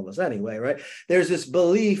spying on all of us anyway, right? There's this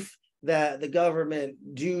belief that the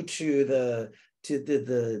government, due to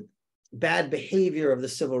the bad behavior of the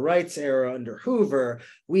civil rights era under Hoover,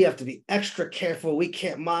 we have to be extra careful. We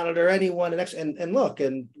can't monitor anyone. And look,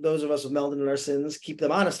 and those of us with melded in our sins, keep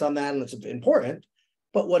them honest on that, and it's important.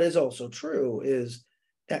 But what is also true is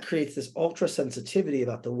that creates this ultra sensitivity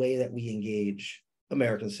about the way that we engage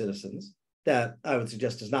American citizens that I would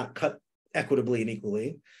suggest does not cut equitably and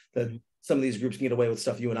equally, that some of these groups can get away with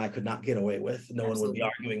stuff you and I could not get away with. No one would be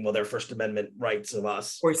arguing, well, their First Amendment rights of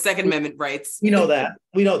us. Or Second Amendment rights. We know that,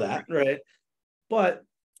 right? But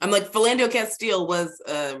I'm like, Philando Castile was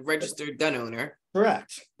a registered gun owner.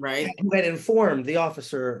 Correct. Right. Who had informed the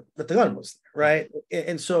officer that the gun was there, right?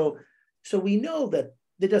 And so we know that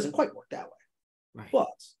it doesn't quite work that way. Right. But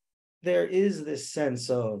there is this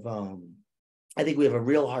sense of, I think we have a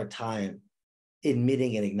real hard time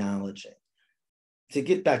admitting and acknowledging. To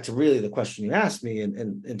get back to really the question you asked me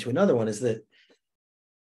and to another one, is that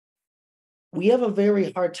we have a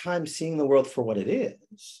very hard time seeing the world for what it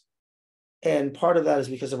is. And part of that is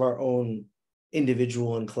because of our own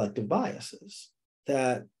individual and collective biases,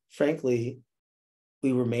 that frankly,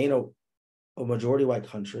 we remain a majority white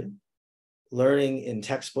country, learning in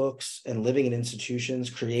textbooks and living in institutions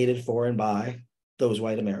created for and by those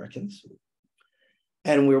white Americans.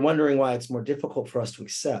 And we're wondering why it's more difficult for us to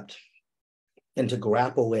accept and to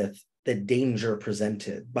grapple with the danger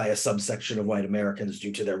presented by a subsection of white Americans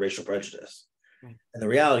due to their racial prejudice. Right. And the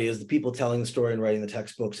reality is the people telling the story and writing the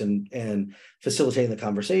textbooks and facilitating the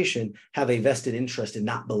conversation have a vested interest in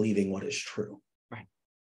not believing what is true. Right.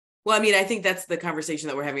 Well, I mean, I think that's the conversation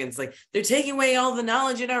that we're having. It's like, they're taking away all the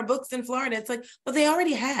knowledge in our books in Florida. It's like, but they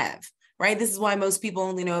already have, right? This is why most people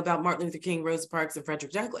only know about Martin Luther King, Rosa Parks, and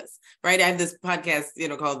Frederick Douglass, right? I have this podcast,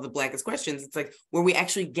 called The Blackest Questions. It's like where we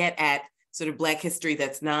actually get at sort of Black history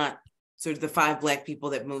that's not sort of the 5 Black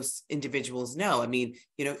people that most individuals know. I mean,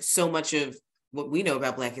 so much of what we know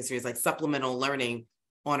about Black history is like supplemental learning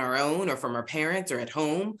on our own or from our parents or at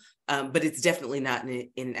home, but it's definitely not in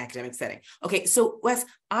an academic setting. Okay, so Wes,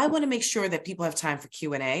 I want to make sure that people have time for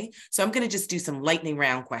Q&A. So I'm going to just do some lightning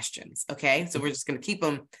round questions, okay? So we're just going to keep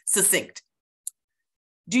them succinct.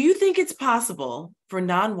 Do you think it's possible for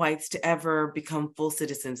non-whites to ever become full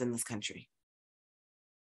citizens in this country?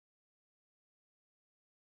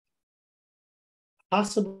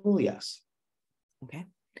 Possible, yes. Okay.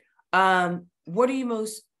 What are you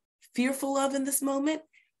most fearful of in this moment?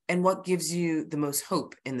 And what gives you the most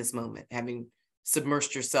hope in this moment, having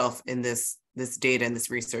submersed yourself in this data and this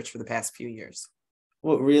research for the past few years?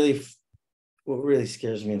 What really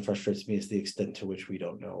scares me and frustrates me is the extent to which we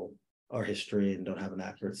don't know our history and don't have an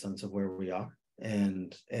accurate sense of where we are.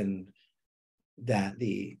 And that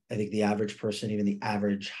I think the average person, even the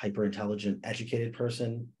average hyper-intelligent, educated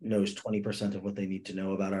person, knows 20% of what they need to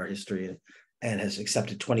know about our history and has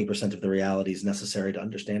accepted 20% of the realities necessary to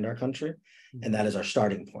understand our country. And that is our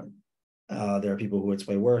starting point. There are people who it's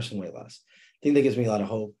way worse and way less. The thing that gives me a lot of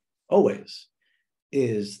hope always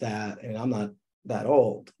is that, and I'm not that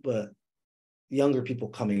old, but younger people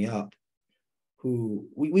coming up who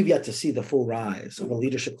we've yet to see the full rise of a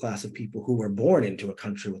leadership class of people who were born into a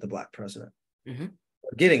country with a Black president. Mm-hmm.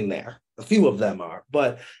 We're getting there. A few of them are,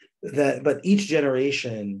 but each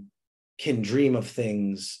generation can dream of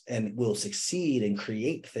things and will succeed and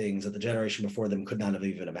create things that the generation before them could not have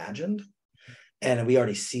even imagined. And we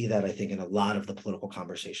already see that, I think, in a lot of the political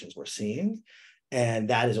conversations we're seeing. And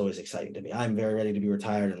that is always exciting to me. I'm very ready to be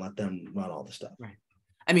retired and let them run all the stuff. Right.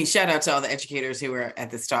 I mean, shout out to all the educators who were at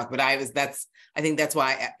this talk, but I think that's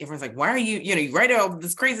why everyone's like, why are you write all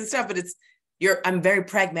this crazy stuff, but I'm very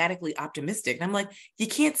pragmatically optimistic. And I'm like, you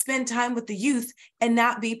can't spend time with the youth and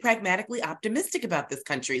not be pragmatically optimistic about this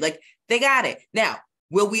country. Like, they got it. Now,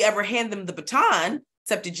 will we ever hand them the baton,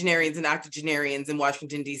 septuagenarians and octogenarians in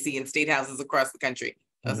Washington, D.C. and state houses across the country?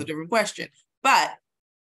 That's a different question. But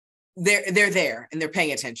they're there and they're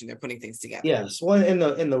paying attention. They're putting things together. Yes. Well,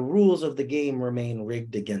 and the rules of the game remain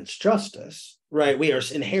rigged against justice, right? We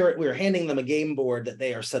are handing them a game board that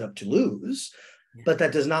they are set up to lose. Yeah. But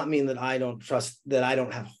that does not mean that I don't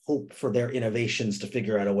have hope for their innovations to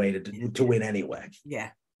figure out a way to win anyway. Yeah,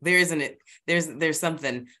 there's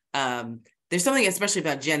something especially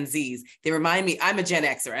about Gen Zs. They remind me, I'm a Gen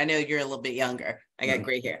Xer. I know you're a little bit younger. I got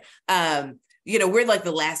gray hair. We're like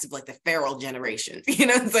the last of like the feral generation.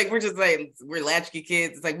 It's like we're latchkey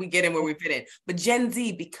kids. It's like we get in where we fit in. But Gen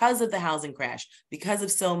Z, because of the housing crash, because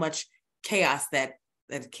of so much chaos that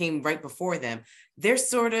came right before them,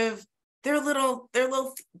 they're a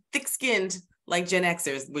little thick-skinned like Gen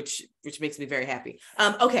Xers, which makes me very happy.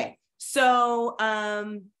 Okay, so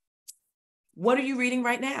what are you reading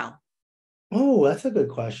right now? Oh, that's a good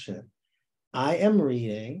question. I'm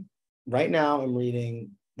reading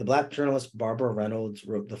the Black journalist Barbara Reynolds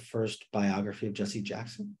wrote the first biography of Jesse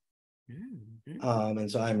Jackson. Mm-hmm.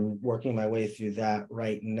 And so I'm working my way through that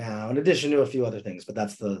right now, in addition to a few other things, but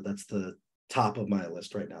that's the top of my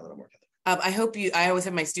list right now that I'm working on. I always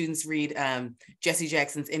have my students read Jesse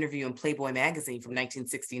Jackson's interview in Playboy magazine from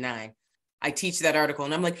 1969. I teach that article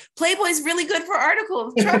and I'm like, Playboy's really good for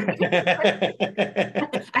articles. I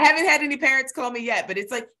haven't had any parents call me yet, but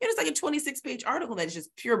it's like, it's like a 26-page article that's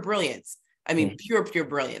just pure brilliance. I mean, pure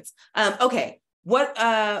brilliance. Okay. What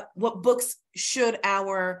books should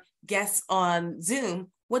our guests on Zoom,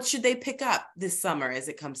 what should they pick up this summer as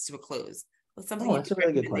it comes to a close? That's a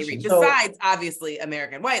really good question. Besides, obviously,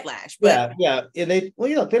 American Whitelash. But yeah. And they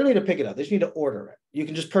don't need to pick it up. They just need to order it. You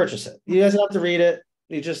can just purchase it. You guys don't have to read it.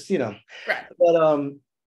 You just, Right. But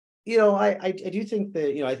I do think that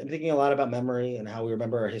I'm thinking a lot about memory and how we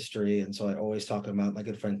remember our history, and so I always talk about my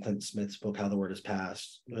good friend Clint Smith's book How the Word Is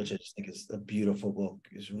Passed, which I just think is a beautiful book.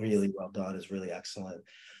 Is really well done. Is really excellent.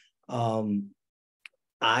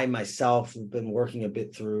 I myself have been working a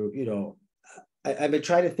bit through. I've been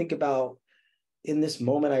trying to think about. In this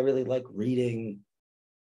moment, I really like reading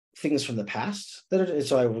things from the past.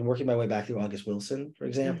 So I've been working my way back through August Wilson, for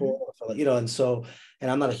example. Mm-hmm. And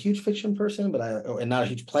I'm not a huge fiction person, and not a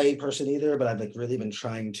huge play person either. But I've really been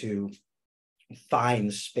trying to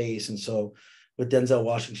find space. And so, with Denzel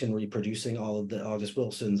Washington reproducing all of the August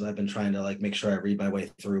Wilsons, I've been trying to make sure I read my way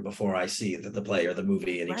through before I see the play or the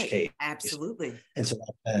movie in each case. Absolutely. And so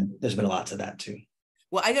there's been a lot to that too.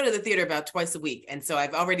 Well, I go to the theater about twice a week. And so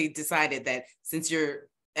I've already decided that since you're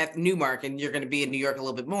at Newmark and you're going to be in New York a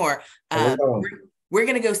little bit more, we're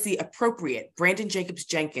going to go see Appropriate, Brandon Jacobs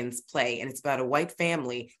Jenkins play. And it's about a white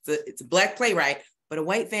family. It's a Black playwright, but a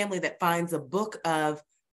white family that finds a book of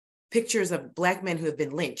pictures of Black men who have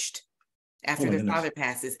been lynched after their father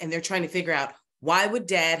passes. And they're trying to figure out, why would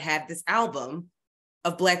Dad have this album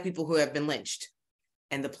of Black people who have been lynched?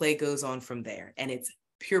 And the play goes on from there. And it's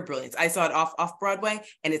pure brilliance. I saw it off Broadway,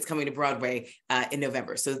 and it's coming to Broadway in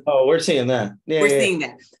November. So we're seeing that. We're seeing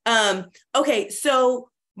that. Okay, so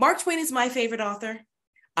Mark Twain is my favorite author.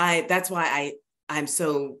 That's why I'm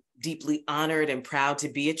so deeply honored and proud to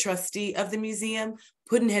be a trustee of the museum.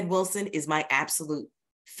 Pudd'nhead Wilson is my absolute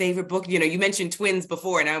favorite book. You know, you mentioned twins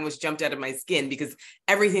before, and I almost jumped out of my skin because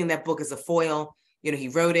everything in that book is a foil. You know, he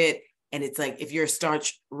wrote it, and it's like, if you're a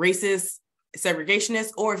staunch racist,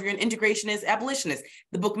 segregationist, or if you're an integrationist, abolitionist,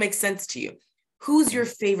 the book makes sense to you. Who's your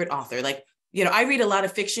favorite author? Like, you know, I read a lot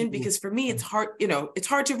of fiction because for me, it's hard, you know, it's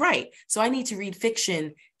hard to write. So I need to read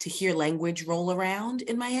fiction to hear language roll around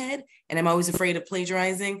in my head. And I'm always afraid of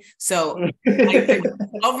plagiarizing. So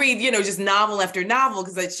I'll read, you know, just novel after novel,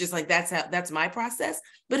 because it's just like, that's my process.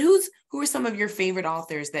 But who are some of your favorite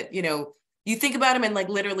authors that, you know, you think about them and like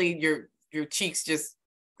literally your cheeks just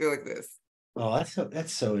go like this? Oh,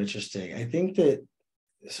 that's so interesting. I think that,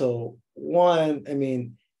 so one, I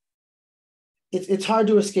mean, it's hard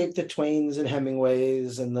to escape the Twains and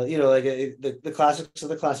Hemingways and the, you know, like the classics are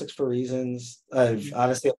the classics for reasons. I've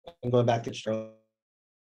honestly, I'm going back to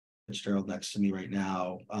Fitzgerald next to me right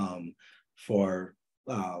now, for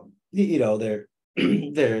you know,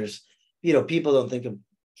 there's, you know, people don't think of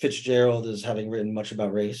Fitzgerald as having written much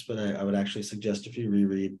about race, but I would actually suggest if you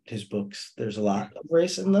reread his books, there's a lot of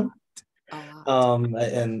race in them.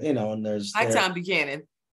 And you know, and there's Tom Buchanan.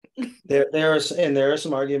 There are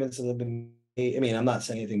some arguments that have been, I mean, I'm not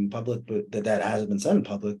saying anything in public, but that hasn't been said in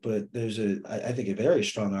public, but there's I think a very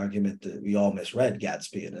strong argument that we all misread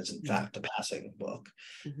Gatsby and is in fact a passing book.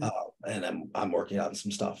 And I'm working on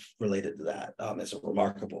some stuff related to that. It's a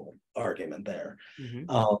remarkable argument there.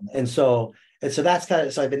 And so that's kind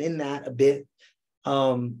of, so I've been in that a bit.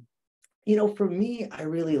 You know, for me, I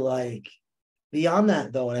really like, beyond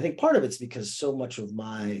that though, and I think part of it's because so much of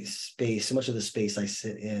my space, so much of the space I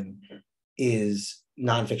sit in is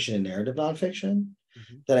nonfiction and narrative nonfiction,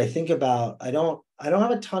 that I think about. I don't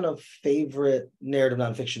have a ton of favorite narrative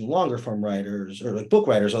nonfiction longer form writers or like book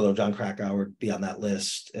writers, although John Krakauer would be on that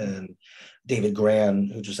list, and David Grann,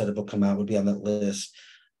 who just had a book come out, would be on that list.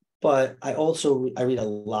 But I read a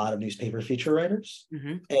lot of newspaper feature writers,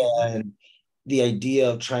 and the idea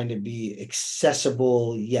of trying to be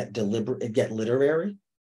accessible yet deliberate yet literary.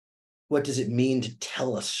 What does it mean to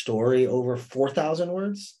tell a story over 4,000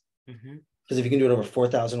 words? Because if you can do it over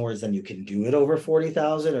 4,000 words, then you can do it over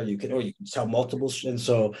 40,000, or you can tell multiple. And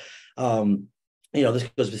so, you know, this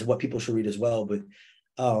goes to what people should read as well. But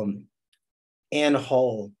Anne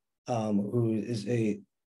Hull, who is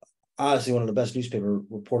honestly one of the best newspaper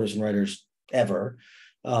reporters and writers ever,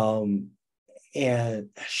 and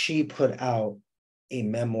she put out a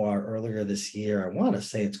memoir earlier this year. I want to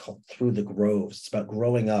say it's called Through the Groves. It's about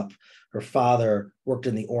growing up. Her father worked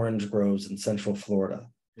in the orange groves in Central Florida.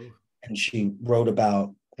 And she wrote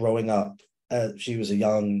about growing up. She is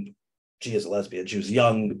a lesbian. She was a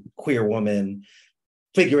young queer woman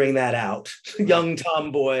figuring that out. Young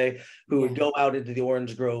tomboy who would go out into the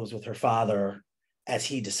orange groves with her father as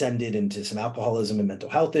he descended into some alcoholism and mental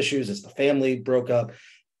health issues as the family broke up.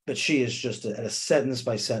 But she is just at a sentence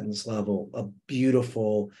by sentence level, a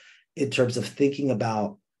beautiful, in terms of thinking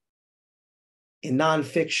about, in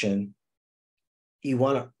nonfiction, you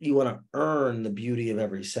want to earn the beauty of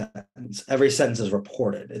every sentence. Every sentence is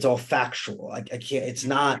reported. It's all factual. I can't. It's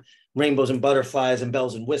not rainbows and butterflies and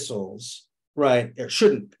bells and whistles, right? It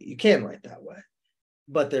shouldn't be. You can write that way,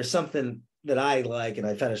 but there's something that I like and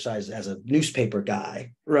I fetishize as a newspaper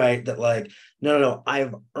guy, right? That like, no,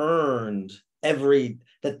 I've earned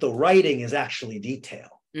that the writing is actually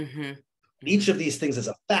detail. Each of these things is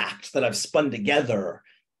a fact that I've spun together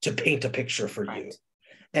to paint a picture for you.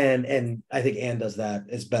 And I think Anne does that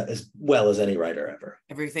as well as any writer ever.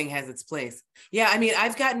 Everything has its place. Yeah, I mean,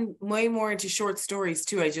 I've gotten way more into short stories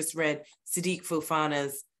too. I just read Sadiq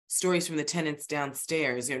Fofana's Stories from the Tenants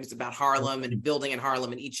Downstairs. You know, it's about Harlem and a building in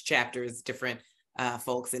Harlem, and each chapter is different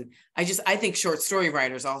folks. And I think short story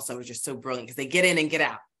writers also are just so brilliant because they get in and get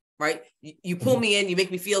out, right? You pull me in, you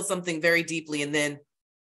make me feel something very deeply, and then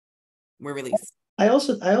we're released. I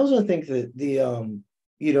also think that the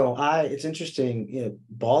it's interesting, you know,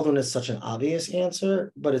 Baldwin is such an obvious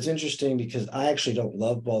answer, but it's interesting because I actually don't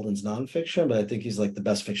love Baldwin's nonfiction, but I think he's like the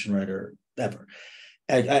best fiction writer ever.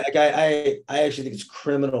 I actually think it's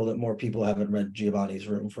criminal that more people haven't read Giovanni's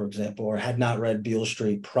Room, for example, or had not read Beale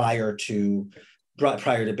Street prior to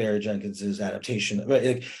Barry Jenkins's adaptation.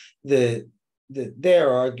 Like their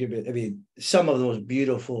argument, I mean, some of the most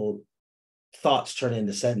beautiful thoughts turn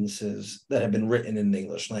into sentences that have been written in the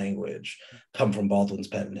English language come from Baldwin's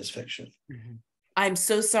pen in his fiction. Mm-hmm. I'm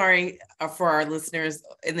so sorry for our listeners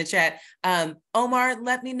in the chat. Omar,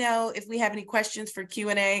 let me know if we have any questions for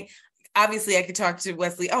Q&A. Obviously, I could talk to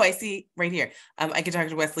Wesley. Oh, I see right here. I could talk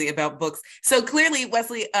to Wesley about books. So clearly,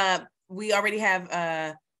 Wesley, we already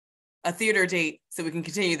have a theater date, so we can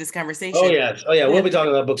continue this conversation. Oh, yes. Oh, yeah. We'll be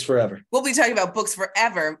talking about books forever. We'll be talking about books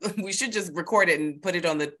forever. We should just record it and put it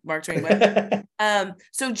on the Mark Twain website.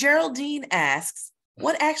 So Geraldine asks,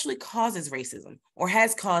 what actually causes racism or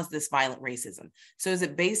has caused this violent racism? So is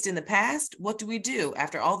it based in the past? What do we do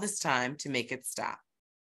after all this time to make it stop?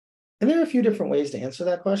 And there are a few different ways to answer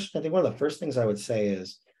that question. I think one of the first things I would say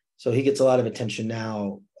is, so he gets a lot of attention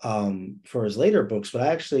now for his later books, but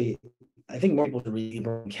I think more people should read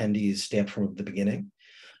Ibram Kendi's Stamped from the Beginning,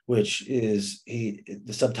 which is,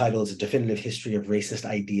 the subtitle is A Definitive History of Racist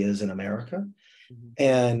Ideas in America. Mm-hmm.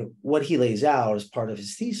 And what he lays out as part of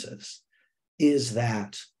his thesis is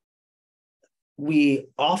that we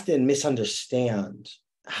often misunderstand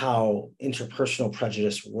how interpersonal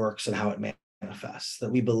prejudice works and how it manifests,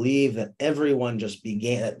 that we believe that everyone just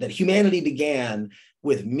began, that humanity began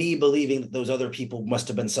with me believing that those other people must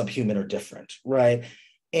have been subhuman or different, right?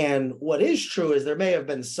 And what is true is there may have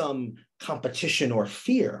been some competition or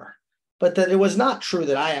fear, but that it was not true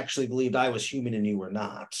that I actually believed I was human and you were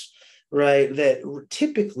not, right? That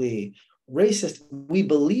typically we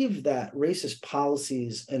believe that racist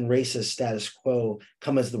policies and racist status quo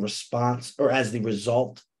come as the response or as the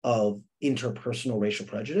result of interpersonal racial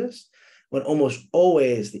prejudice, when almost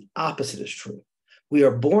always the opposite is true. We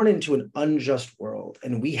are born into an unjust world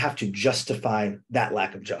and we have to justify that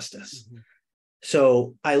lack of justice. Mm-hmm.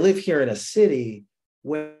 So I live here in a city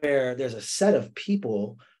where there's a set of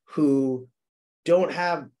people who don't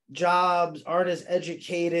have jobs, aren't as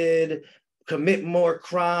educated, commit more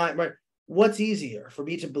crime, right? What's easier, for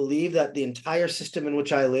me to believe that the entire system in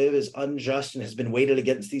which I live is unjust and has been weighted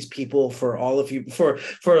against these people for all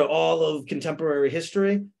of contemporary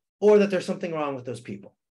history, or that there's something wrong with those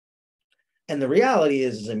people? And the reality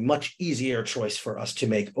is a much easier choice for us to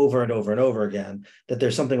make over and over and over again, that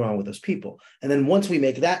there's something wrong with those people. And then once we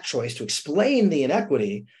make that choice to explain the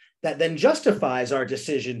inequity, that then justifies our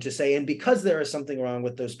decision to say, and because there is something wrong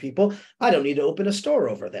with those people, I don't need to open a store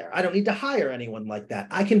over there. I don't need to hire anyone like that.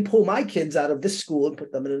 I can pull my kids out of this school and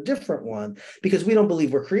put them in a different one, because we don't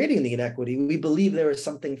believe we're creating the inequity. We believe there is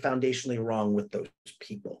something foundationally wrong with those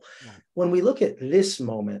people. Yeah. When we look at this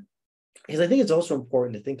moment, because I think it's also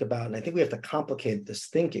important to think about, and I think we have to complicate this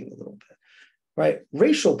thinking a little bit, right?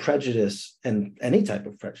 Racial prejudice and any type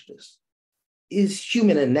of prejudice is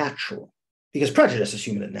human and natural, because prejudice is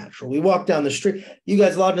human and natural. We walk down the street, you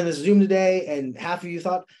guys logged in this Zoom today, and half of you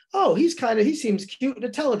thought, oh, he seems cute and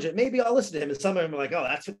intelligent. Maybe I'll listen to him. And some of them are like, oh,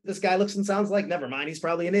 that's what this guy looks and sounds like. Never mind, he's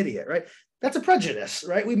probably an idiot, right? That's a prejudice,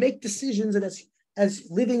 right? We make decisions, and as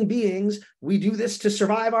living beings, we do this to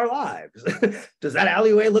survive our lives. Does that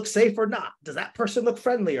alleyway look safe or not? Does that person look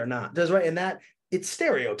friendly or not? And that it's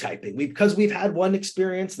stereotyping. Because we've had one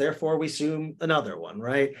experience, therefore we assume another one,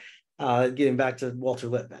 right? Getting back to Walter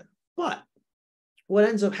Lippmann. But what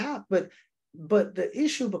ends up happening, but the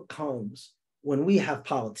issue becomes when we have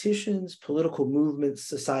politicians, political movements,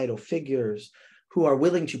 societal figures who are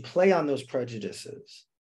willing to play on those prejudices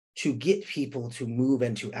to get people to move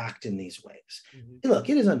and to act in these ways. Mm-hmm. Look,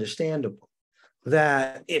 it is understandable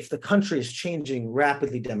that if the country is changing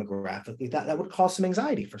rapidly demographically, that would cause some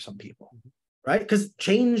anxiety for some people, mm-hmm. right? Because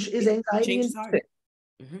change is anxiety. Change is hard.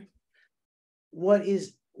 Mm-hmm.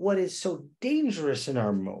 What is so dangerous in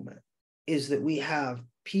our moment is that we have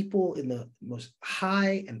people in the most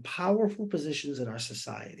high and powerful positions in our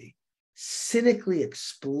society cynically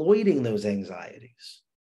exploiting those anxieties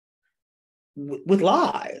with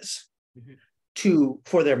lies, mm-hmm.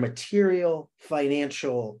 for their material,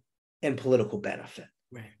 financial, and political benefit.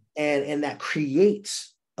 Right. And that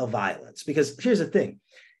creates a violence. Because here's the thing,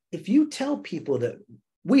 if you tell people that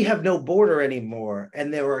we have no border anymore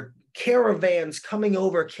and there are caravans coming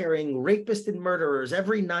over carrying rapists and murderers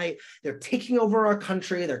every night, they're taking over our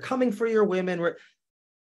country, they're coming for your women.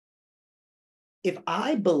 If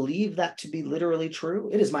I believe that to be literally true,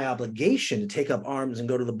 it is my obligation to take up arms and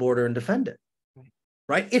go to the border and defend it,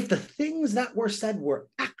 right? If the things that were said were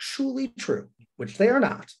actually true, which they are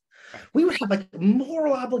not, we would have a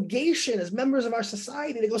moral obligation as members of our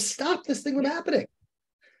society to go stop this thing from happening.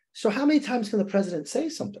 So how many times can the president say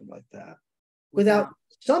something like that without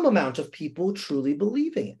some amount of people truly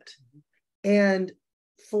believing it. And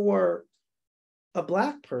for a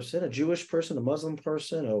Black person, a Jewish person, a Muslim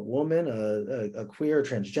person, a woman, a queer,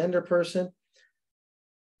 transgender person,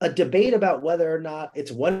 a debate about whether or not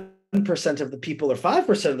it's 1% of the people or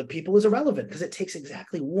 5% of the people is irrelevant, because it takes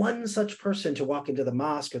exactly one such person to walk into the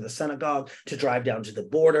mosque or the synagogue, to drive down to the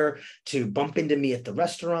border, to bump into me at the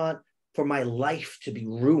restaurant, for my life to be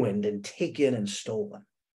ruined and taken and stolen.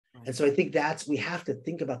 And so I think we have to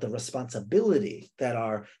think about the responsibility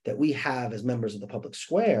that we have as members of the public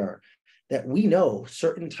square, that we know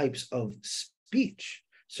certain types of speech,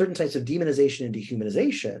 certain types of demonization and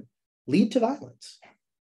dehumanization lead to violence.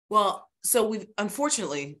 Well, so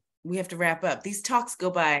unfortunately, we have to wrap up. These talks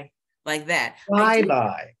go by like that. Fly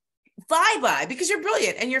by, because you're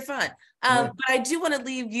brilliant and you're fun. But I do want to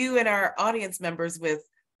leave you and our audience members with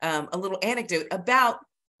a little anecdote about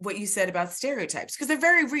what you said about stereotypes, because they're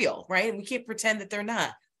very real, right? And we can't pretend that they're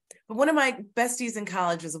not. But one of my besties in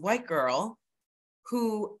college was a white girl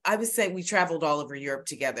who I was saying, we traveled all over Europe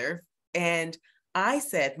together. And I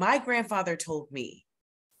said, my grandfather told me,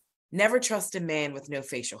 never trust a man with no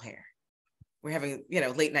facial hair. We're having,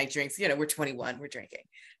 late night drinks, we're 21, we're drinking.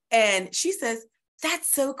 And she says, that's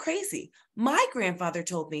so crazy. My grandfather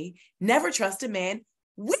told me, never trust a man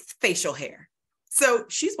with facial hair. So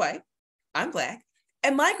she's white, I'm Black.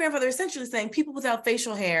 And my grandfather essentially saying people without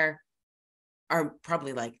facial hair are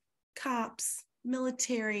probably like cops,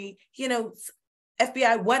 military,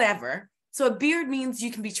 FBI, whatever. So a beard means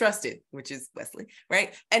you can be trusted, which is Wesley,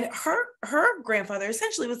 right? And her grandfather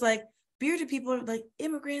essentially was like, bearded people are like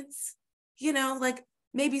immigrants, like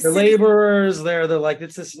maybe the laborers. They're like,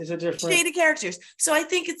 it's a different shady characters. So I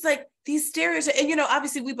think it's like these stereotypes, and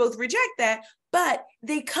obviously we both reject that, but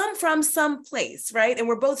they come from some place, right? And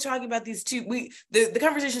we're both talking about these two. The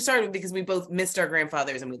conversation started because we both missed our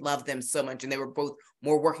grandfathers and we loved them so much, and they were both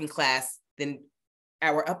more working class than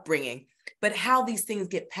our upbringing. But how these things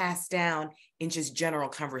get passed down in just general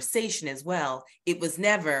conversation as well. It was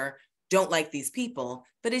never, don't like these people,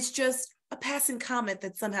 but it's just a passing comment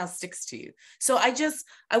that somehow sticks to you. So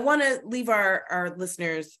I want to leave our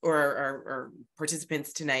listeners or our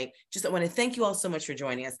participants tonight. I want to thank you all so much for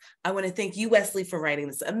joining us. I want to thank you, Wesley, for writing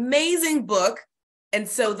this amazing book. And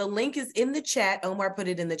so the link is in the chat. Omar put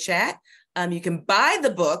it in the chat. You can buy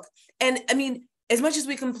the book. And I mean, as much as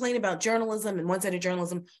we complain about journalism and one-sided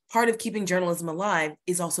journalism, part of keeping journalism alive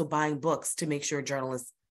is also buying books to make sure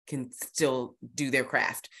journalists can still do their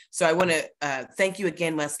craft. So I want to thank you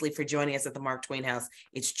again, Wesley, for joining us at the Mark Twain House.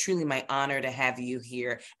 It's truly my honor to have you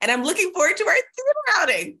here. And I'm looking forward to our theater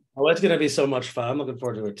outing. Oh, it's going to be so much fun. I'm looking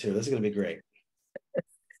forward to it too. This is going to be great.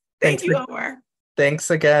 Thank you, Omar.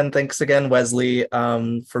 Thanks again, Wesley,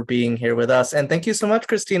 for being here with us. And thank you so much,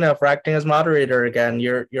 Christina, for acting as moderator again.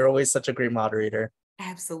 You're always such a great moderator.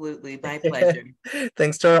 Absolutely. My pleasure.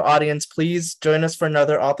 Thanks to our audience. Please join us for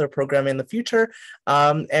another author program in the future,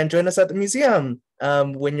 and join us at the museum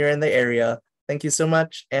when you're in the area. Thank you so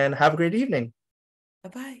much and have a great evening.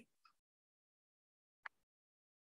 Bye-bye.